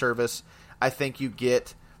fan service. I think you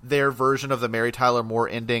get their version of the Mary Tyler Moore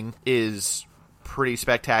ending is pretty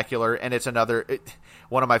spectacular, and it's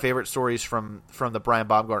one of my favorite stories from the Brian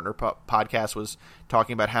Baumgartner podcast was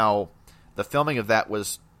talking about how the filming of that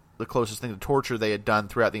was the closest thing to torture they had done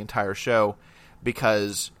throughout the entire show,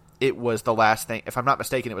 because it was the last thing, if I'm not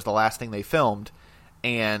mistaken, it was the last thing they filmed,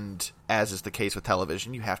 and as is the case with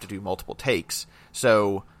television, you have to do multiple takes.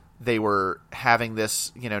 So they were having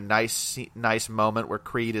this, nice moment where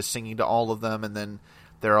Creed is singing to all of them, and then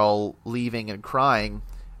they're all leaving and crying,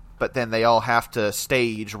 but then they all have to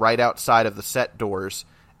stage right outside of the set doors,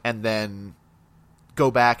 and then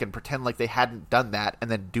go back and pretend like they hadn't done that,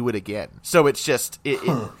 and then do it again. So it's just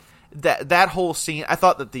that whole scene. I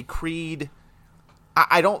thought that the Creed.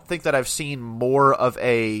 I don't think that I've seen more of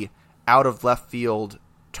a out of left field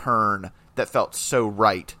turn that felt so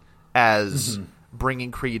right as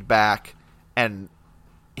bringing Creed back and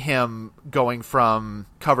him going from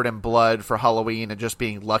covered in blood for Halloween and just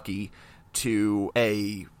being lucky to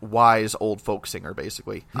a wise old folk singer,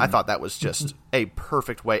 basically. I thought that was just a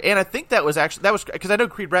perfect way. And I think that was because I know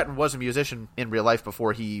Creed Bratton was a musician in real life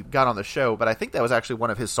before he got on the show, but I think that was actually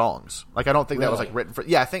one of his songs. Like, I don't think that was like written for,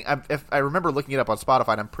 I think if I remember looking it up on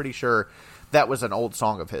Spotify, and I'm pretty sure that was an old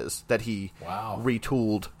song of his that he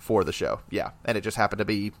retooled for the show. Yeah. And it just happened to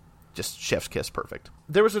be just chef's kiss perfect.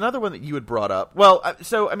 There was another one that you had brought up. Well,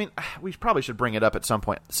 we probably should bring it up at some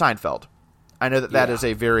point. Seinfeld. I know that is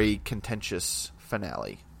a very contentious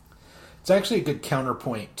finale. It's actually a good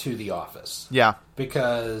counterpoint to The Office. Yeah.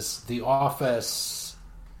 Because The Office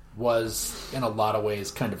was, in a lot of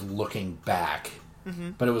ways, kind of looking back.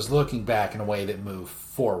 But it was looking back in a way that moved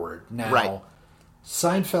forward. Now,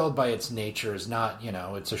 Seinfeld, by its nature, is not,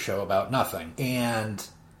 it's a show about nothing. And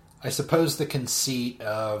I suppose the conceit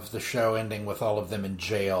of the show ending with all of them in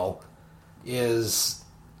jail is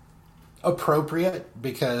appropriate,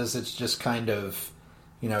 because it's just kind of,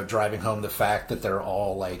 driving home the fact that they're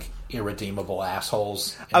all like irredeemable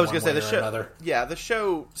assholes. I was going to say the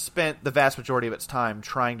show spent the vast majority of its time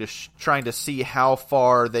trying to see how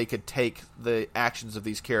far they could take the actions of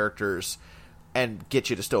these characters and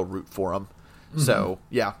get you to still root for them. So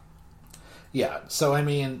yeah. So I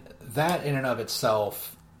mean, that in and of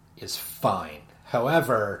itself is fine.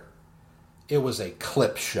 However, it was a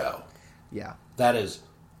clip show. Yeah, that is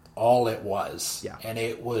all it was. Yeah. And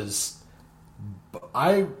it was...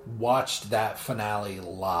 I watched that finale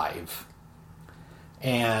live.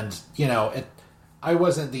 And, I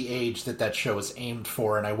wasn't the age that show was aimed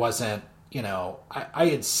for, and I wasn't, I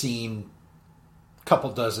had seen a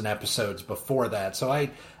couple dozen episodes before that, so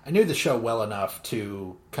I knew the show well enough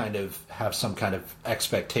to kind of have some kind of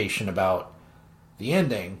expectation about the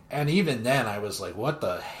ending. And even then, I was like, what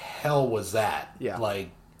the hell was that? Yeah.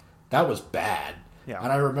 Like, that was bad. Yeah.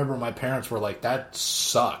 And I remember my parents were like, that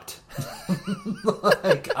sucked.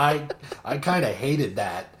 Like, I kind of hated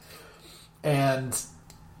that. And,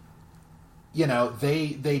 you know,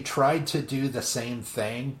 they tried to do the same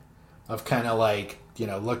thing of kind of like, you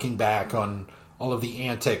know, looking back on all of the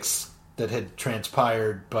antics that had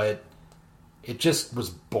transpired, but it just was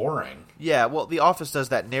boring. Yeah, well, The Office does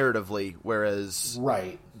that narratively, whereas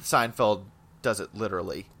Right. Seinfeld does it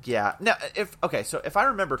literally. Yeah. Now, if I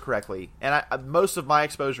remember correctly, and most of my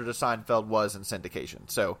exposure to Seinfeld was in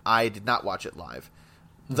syndication, so I did not watch it live,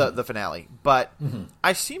 the finale. But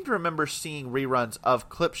I seem to remember seeing reruns of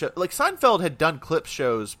clip shows. Like, Seinfeld had done clip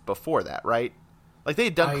shows before that, right? Like, they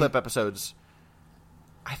had done clip episodes.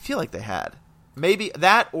 I feel like they had. Maybe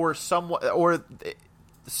that or someone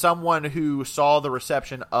who saw the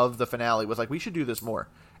reception of the finale was like, we should do this more,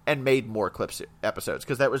 and made more clips episodes,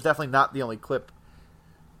 because that was definitely not the only clip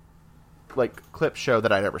show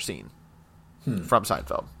that I'd ever seen from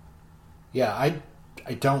Seinfeld. Yeah,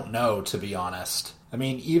 I don't know, to be honest. I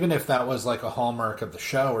mean, even if that was like a hallmark of the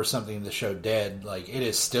show or something the show did, like, it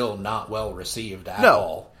is still not well received at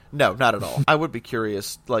all. No, not at all. I would be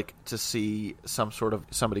curious, like, to see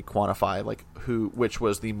somebody quantify, like, which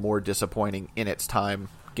was the more disappointing in its time,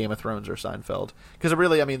 Game of Thrones or Seinfeld. Because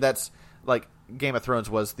really, I mean, that's, like, Game of Thrones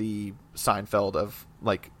was the Seinfeld of,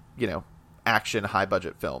 like, you know, action,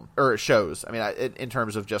 high-budget film, or shows. I mean, in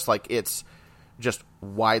terms of just, like, it's just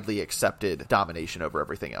widely accepted domination over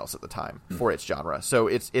everything else at the time for its genre. So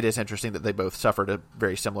it is interesting that they both suffered a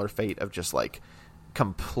very similar fate of just, like,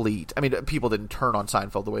 complete. I mean, people didn't turn on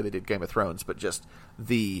Seinfeld the way they did Game of Thrones, but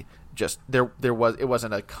it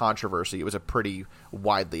wasn't a controversy. It was a pretty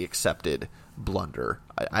widely accepted blunder.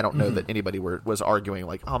 I don't know that anybody was arguing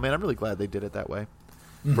like, oh man, I'm really glad they did it that way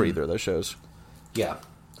for either of those shows. Yeah.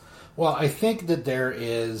 Well, I think that there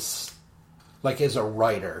is, like, as a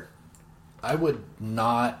writer, I would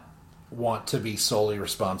not want to be solely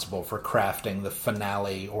responsible for crafting the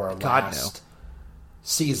finale or a last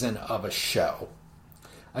season of a show.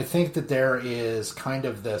 I think that there is kind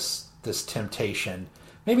of this temptation,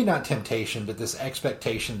 maybe not temptation, but this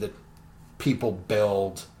expectation that people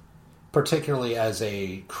build, particularly as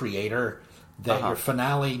a creator, that your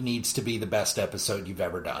finale needs to be the best episode you've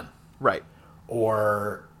ever done. Right.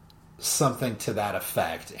 Or something to that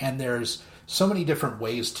effect. And there's so many different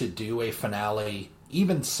ways to do a finale,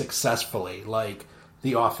 even successfully. Like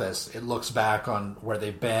The Office, it looks back on where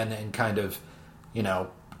they've been and kind of, you know,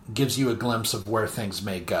 gives you a glimpse of where things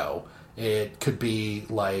may go. It could be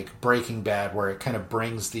like Breaking Bad, where it kind of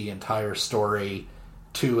brings the entire story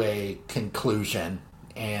to a conclusion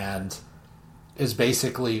and is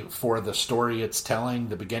basically for the story it's telling,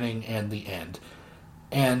 the beginning and the end.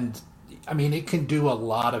 And, I mean, it can do a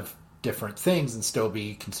lot of different things and still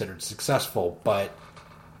be considered successful, but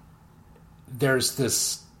there's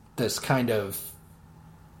this kind of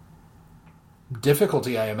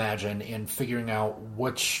difficulty, I imagine, in figuring out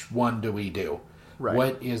which one do we do. Right.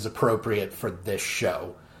 What is appropriate for this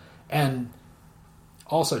show. And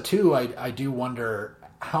also, too, I do wonder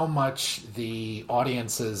how much the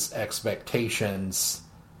audience's expectations,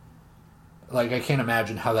 like, I can't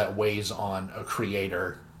imagine how that weighs on a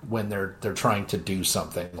creator when they're trying to do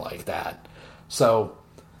something like that. So,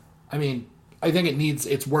 I mean, I think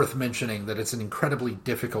it's worth mentioning that it's an incredibly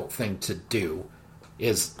difficult thing to do,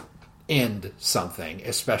 is end something,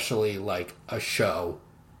 especially like a show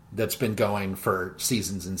that's been going for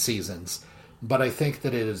seasons and seasons. But I think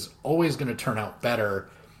that it is always going to turn out better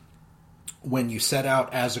when you set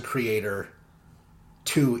out as a creator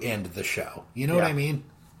to end the show. You know what I mean?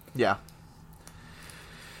 Yeah.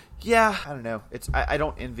 Yeah, I don't know. I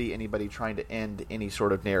don't envy anybody trying to end any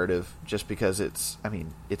sort of narrative, just because it's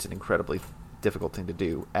an incredibly difficult thing to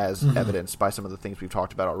do, as evidenced by some of the things we've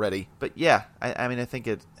talked about already. But yeah, I mean, I think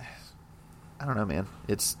I don't know, man.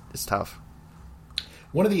 It's tough.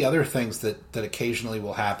 One of the other things that occasionally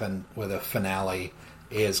will happen with a finale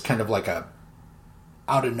is kind of like a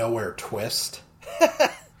out of nowhere twist.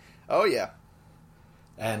 Oh, yeah.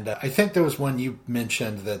 And I think there was one you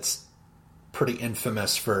mentioned that's pretty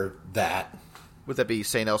infamous for that. Would that be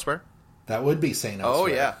St. Elsewhere? That would be St.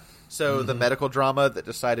 Elsewhere. Oh, yeah. So the medical drama that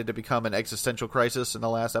decided to become an existential crisis in the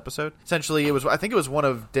last episode. Essentially, I think it was one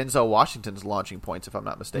of Denzel Washington's launching points, if I'm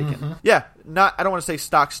not mistaken. Yeah, I don't want to say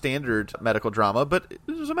stock standard medical drama, but it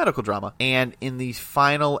was a medical drama. And in the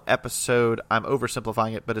final episode, I'm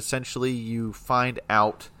oversimplifying it, but essentially you find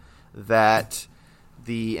out that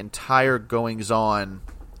the entire goings-on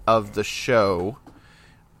of the show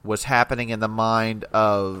was happening in the mind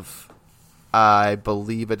of, I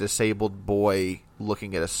believe, a disabled boy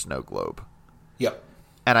looking at a snow globe. Yep.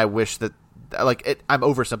 and I wish that I'm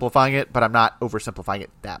oversimplifying it, but I'm not oversimplifying it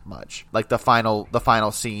that much. Like the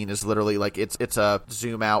final scene is literally like it's a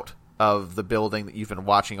zoom out of the building that you've been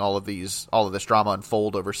watching all of this drama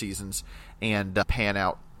unfold over seasons, and pan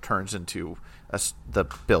out turns into the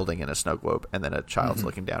building in a snow globe, and then a child's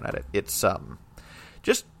looking down at it. It's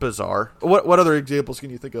just bizarre. What other examples can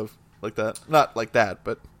you think of like that? Not like that,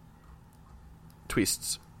 but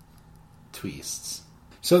twists.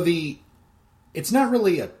 So it's not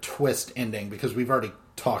really a twist ending because we've already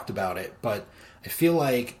talked about it, but I feel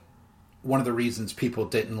like one of the reasons people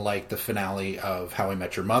didn't like the finale of How I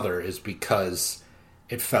Met Your Mother is because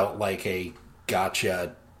it felt like a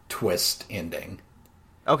gotcha twist ending.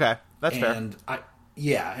 Okay, that's fair. And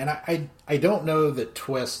I don't know that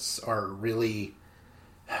twists are really...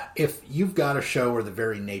 If you've got a show where the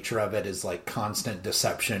very nature of it is like constant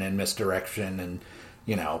deception and misdirection and,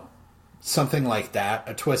 something like that,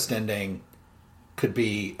 a twist ending could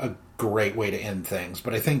be a great way to end things.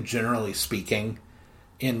 But I think generally speaking,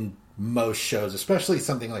 in most shows, especially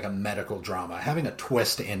something like a medical drama, having a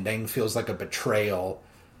twist ending feels like a betrayal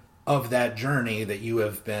of that journey that you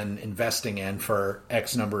have been investing in for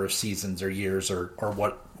X number of seasons or years or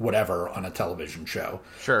whatever on a television show.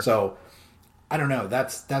 Sure. So I don't know.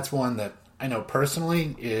 That's one that I know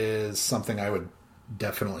personally is something I would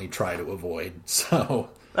definitely try to avoid.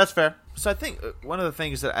 So that's fair. So I think one of the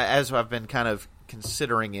things that, as I've been kind of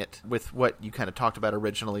considering it with what you kind of talked about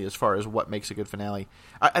originally as far as what makes a good finale.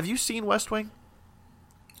 Have you seen West Wing?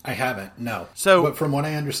 I haven't, no. But from what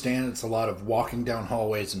I understand, it's a lot of walking down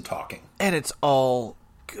hallways and talking. And it's all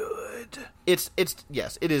good. It's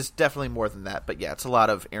yes, it is definitely more than that. But yeah, it's a lot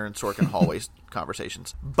of Aaron Sorkin hallways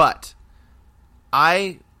conversations. But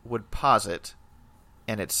I would posit,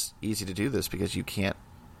 and it's easy to do this because you can't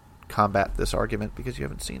combat this argument because you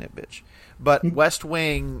haven't seen it, bitch. But West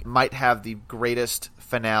Wing might have the greatest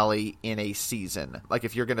finale in a season. Like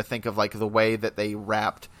if you're going to think of like the way that they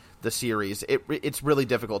wrapped the series, it's really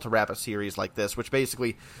difficult to wrap a series like this, which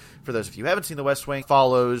basically, for those of you who haven't seen The West Wing,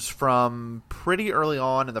 follows from pretty early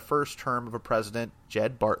on in the first term of a president,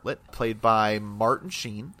 Jed Bartlett, played by Martin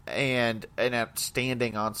Sheen, and an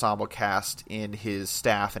outstanding ensemble cast in his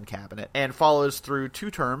staff and cabinet, and follows through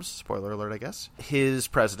 2 terms, spoiler alert I guess, his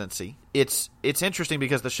presidency. It's interesting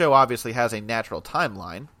because the show obviously has a natural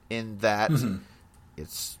timeline in that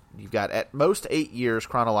you've got at most 8 years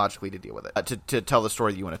chronologically to deal with it, to tell the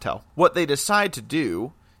story that you want to tell. What they decide to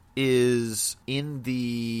do is and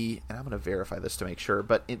I'm going to verify this to make sure,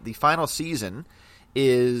 but in the final season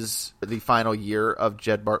is the final year of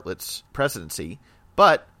Jed Bartlett's presidency,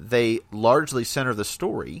 but they largely center the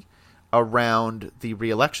story around the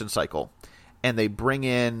re-election cycle. And they bring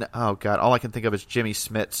in, oh God, all I can think of is Jimmy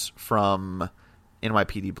Smits from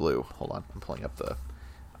NYPD Blue. Hold on, I'm pulling up the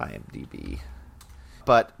IMDb.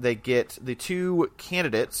 But they get the 2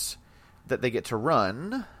 candidates that they get to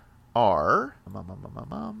run are...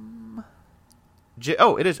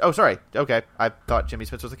 it is... Oh, sorry. Okay. I thought Jimmy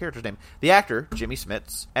Smits was the character's name. The actor, Jimmy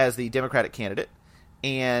Smits, as the Democratic candidate,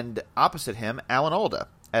 and opposite him, Alan Alda,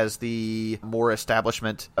 as the more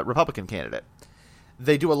establishment Republican candidate.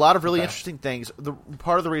 They do a lot of really interesting things.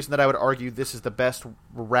 Part of the reason that I would argue this is the best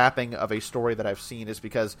wrapping of a story that I've seen is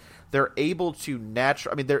because they're able to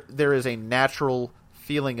there is a natural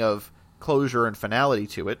feeling of closure and finality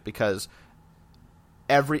to it, because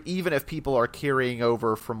even if people are carrying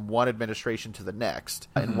over from one administration to the next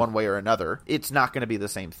in one way or another, it's not going to be the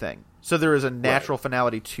same thing. So there is a natural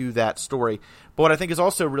finality to that story. But what I think is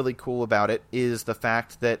also really cool about it is the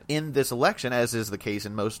fact that in this election, as is the case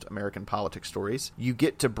in most American politics stories, you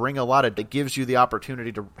get to bring it gives you the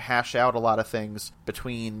opportunity to hash out a lot of things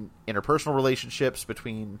between interpersonal relationships,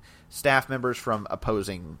 between staff members from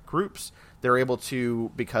opposing groups. They're able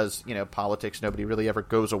to, because, politics, nobody really ever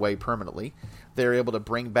goes away permanently. They're able to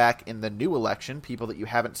bring back in the new election people that you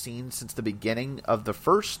haven't seen since the beginning of the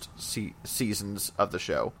first seasons of the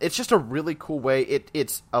show. It's just a really cool way.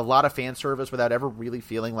 It's a lot of fan service without ever really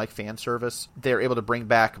feeling like fan service. They're able to bring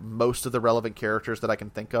back most of the relevant characters that I can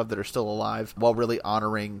think of that are still alive while really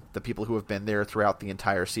honoring the people who have been there throughout the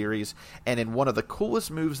entire series. And in one of the coolest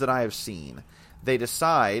moves that I have seen, they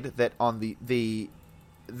decide that on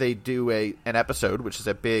they do an episode, which is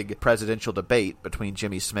a big presidential debate between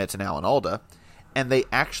Jimmy Smits and Alan Alda, and they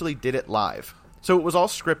actually did it live. So it was all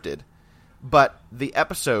scripted, but the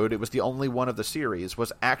episode, it was the only one of the series,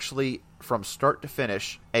 was actually from start to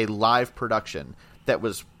finish a live production that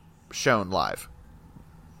was shown live.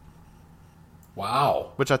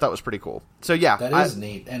 Wow. Which I thought was pretty cool. So yeah. That is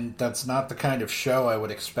neat, and that's not the kind of show I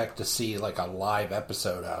would expect to see like a live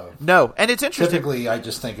episode of. No, and it's interesting. Typically, I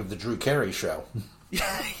just think of the Drew Carey show.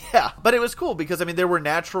 Yeah, but it was cool because, I mean, there were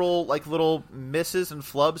natural, like, little misses and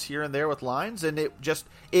flubs here and there with lines, and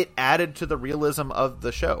it added to the realism of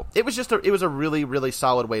the show. It was a really, really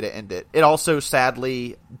solid way to end it. It also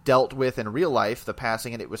sadly dealt with, in real life, the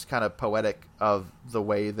passing, and it was kind of poetic of the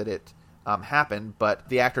way that it happened, but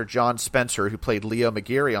the actor John Spencer, who played Leo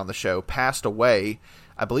McGarry on the show, passed away,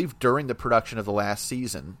 I believe, during the production of the last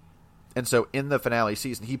season. And so in the finale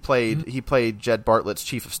season, he played Jed Bartlett's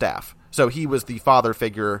chief of staff. So he was the father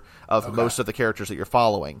figure of most of the characters that you're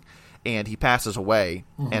following. And he passes away.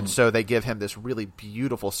 And so they give him this really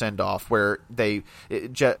beautiful send-off where I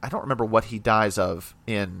don't remember what he dies of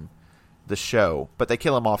in the show, but they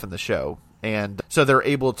kill him off in the show. And so they're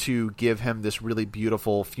able to give him this really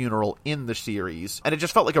beautiful funeral in the series. And it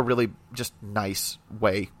just felt like a really just nice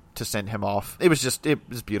way to send him off. It was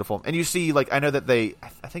beautiful. And you see, like, I know that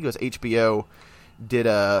I think it was HBO did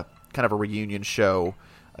a kind of a reunion show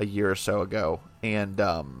a year or so ago. And,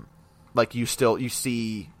 like, you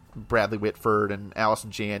see Bradley Whitford and Allison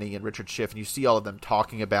Janney and Richard Schiff, and you see all of them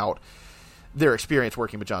talking about their experience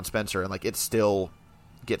working with John Spencer, and, like, it still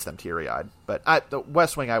gets them teary-eyed. But the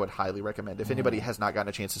West Wing I would highly recommend. If anybody has not gotten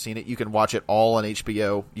a chance to see it, you can watch it all on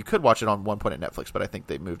HBO. You could watch it on one point at Netflix, but I think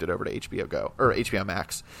they moved it over to HBO Go or HBO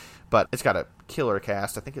Max. But it's got a killer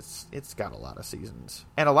cast. I think it's got a lot of seasons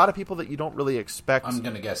and a lot of people that you don't really expect. I'm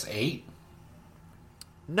gonna guess 8.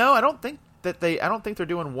 No, I don't think they're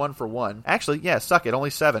doing 1 for 1. Actually, yeah, suck it,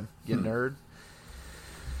 only 7. You nerd.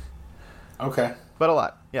 Okay, but a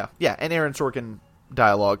lot. Yeah, and Aaron Sorkin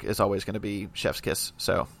dialogue is always going to be chef's kiss,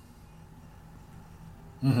 so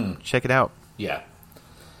check it out. Yeah,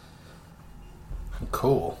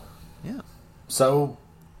 cool. Yeah. So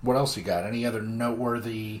what else you got? Any other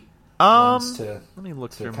noteworthy ones to let me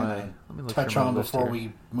look through touch on before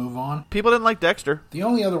we move on? People didn't like Dexter. The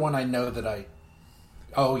only other one I know that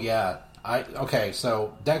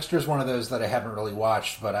so Dexter's one of those that I haven't really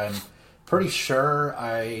watched, but I'm pretty sure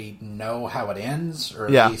I know how it ends, or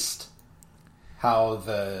at least how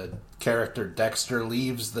the character Dexter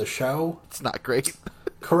leaves the show. It's not great.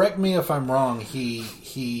 Correct me if I'm wrong.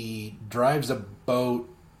 He drives a boat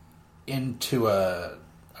into a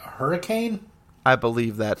hurricane? I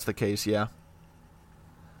believe that's the case, yeah.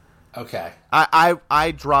 Okay.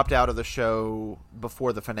 I dropped out of the show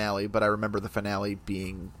before the finale, but I remember the finale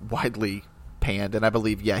being widely panned, and I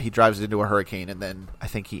believe, he drives it into a hurricane, and then I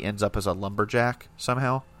think he ends up as a lumberjack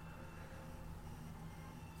somehow,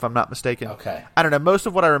 if I'm not mistaken. Okay. I don't know. Most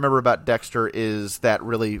of what I remember about Dexter is that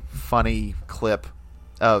really funny clip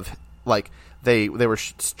of, like, they were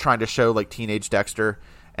trying to show, like, teenage Dexter,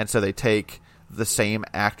 and so they take the same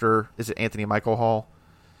actor. Is it Anthony Michael Hall?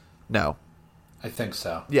 No. I think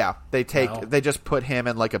so. Yeah, they just put him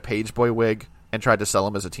in, like, a page boy wig and tried to sell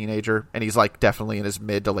him as a teenager, and he's, like, definitely in his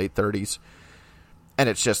mid to late 30s. And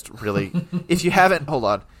it's just really, if you haven't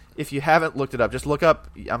looked it up, just look up,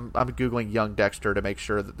 I'm Googling young Dexter to make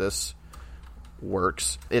sure that this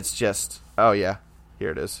works. It's just, oh yeah, here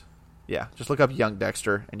it is. Yeah, just look up young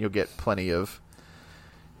Dexter and you'll get plenty of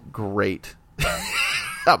great.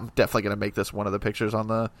 I'm definitely going to make this one of the pictures on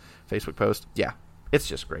the Facebook post. Yeah, it's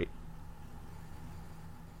just great.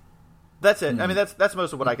 That's it. I mean, that's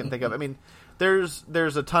most of what I can think of. I mean, there's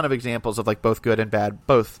a ton of examples of, like, both good and bad,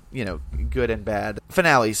 good and bad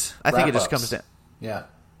finales. I think it just comes down. Yeah.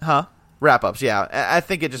 Huh? Wrap-ups, yeah. I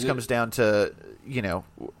think it just comes down to,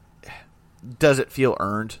 does it feel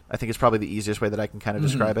earned? I think it's probably the easiest way that I can kind of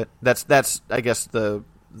describe it. That's I guess the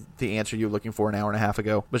answer you were looking for an hour and a half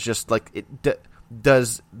ago was just, like,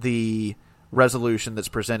 does the resolution that's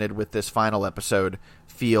presented with this final episode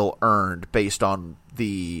feel earned based on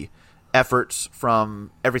the efforts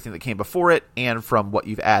from everything that came before it and from what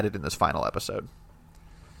you've added in this final episode?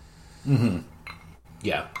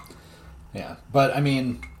 Yeah. But, I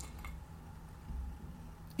mean,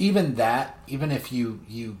 even if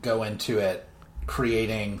you go into it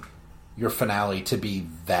creating your finale to be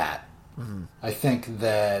that, I think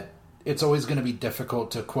that it's always going to be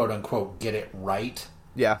difficult to quote-unquote get it right.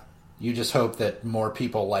 Yeah. You just hope that more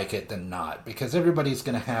people like it than not, because everybody's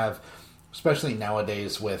going to have, especially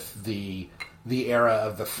nowadays with the era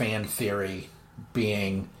of the fan theory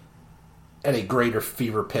being at a greater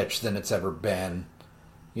fever pitch than it's ever been.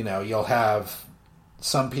 You'll have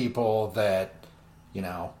some people that,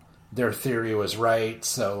 their theory was right,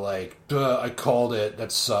 so, like, duh, I called it,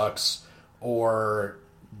 that sucks. Or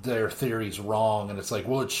their theory's wrong, and it's like,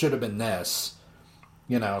 well, it should have been this.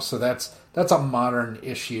 So that's a modern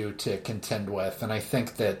issue to contend with, and I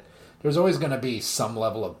think that there's always going to be some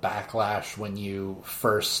level of backlash when you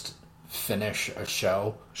first finish a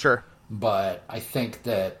show. Sure. But I think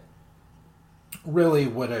that really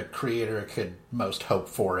what a creator could most hope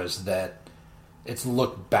for is that it's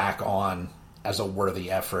looked back on as a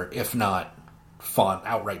worthy effort, if not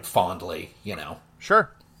outright fondly, you know.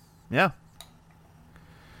 Sure. Yeah.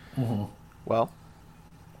 Mm-hmm. Well.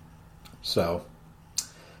 So,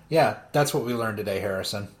 yeah, that's what we learned today,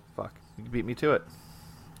 Harrison. Fuck. You beat me to it.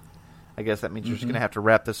 I guess that means you're just going to have to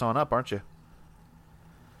wrap this on up, aren't you?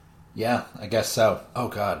 Yeah, I guess so. Oh,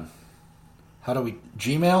 God. How do we...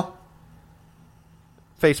 Gmail?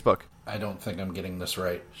 Facebook. I don't think I'm getting this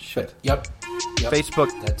right. Shit. But, yep. Facebook.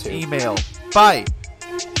 That too. Email. Bye.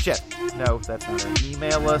 Shit. No, that's not it.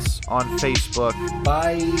 Email us on Facebook.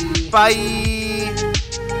 Bye. Bye.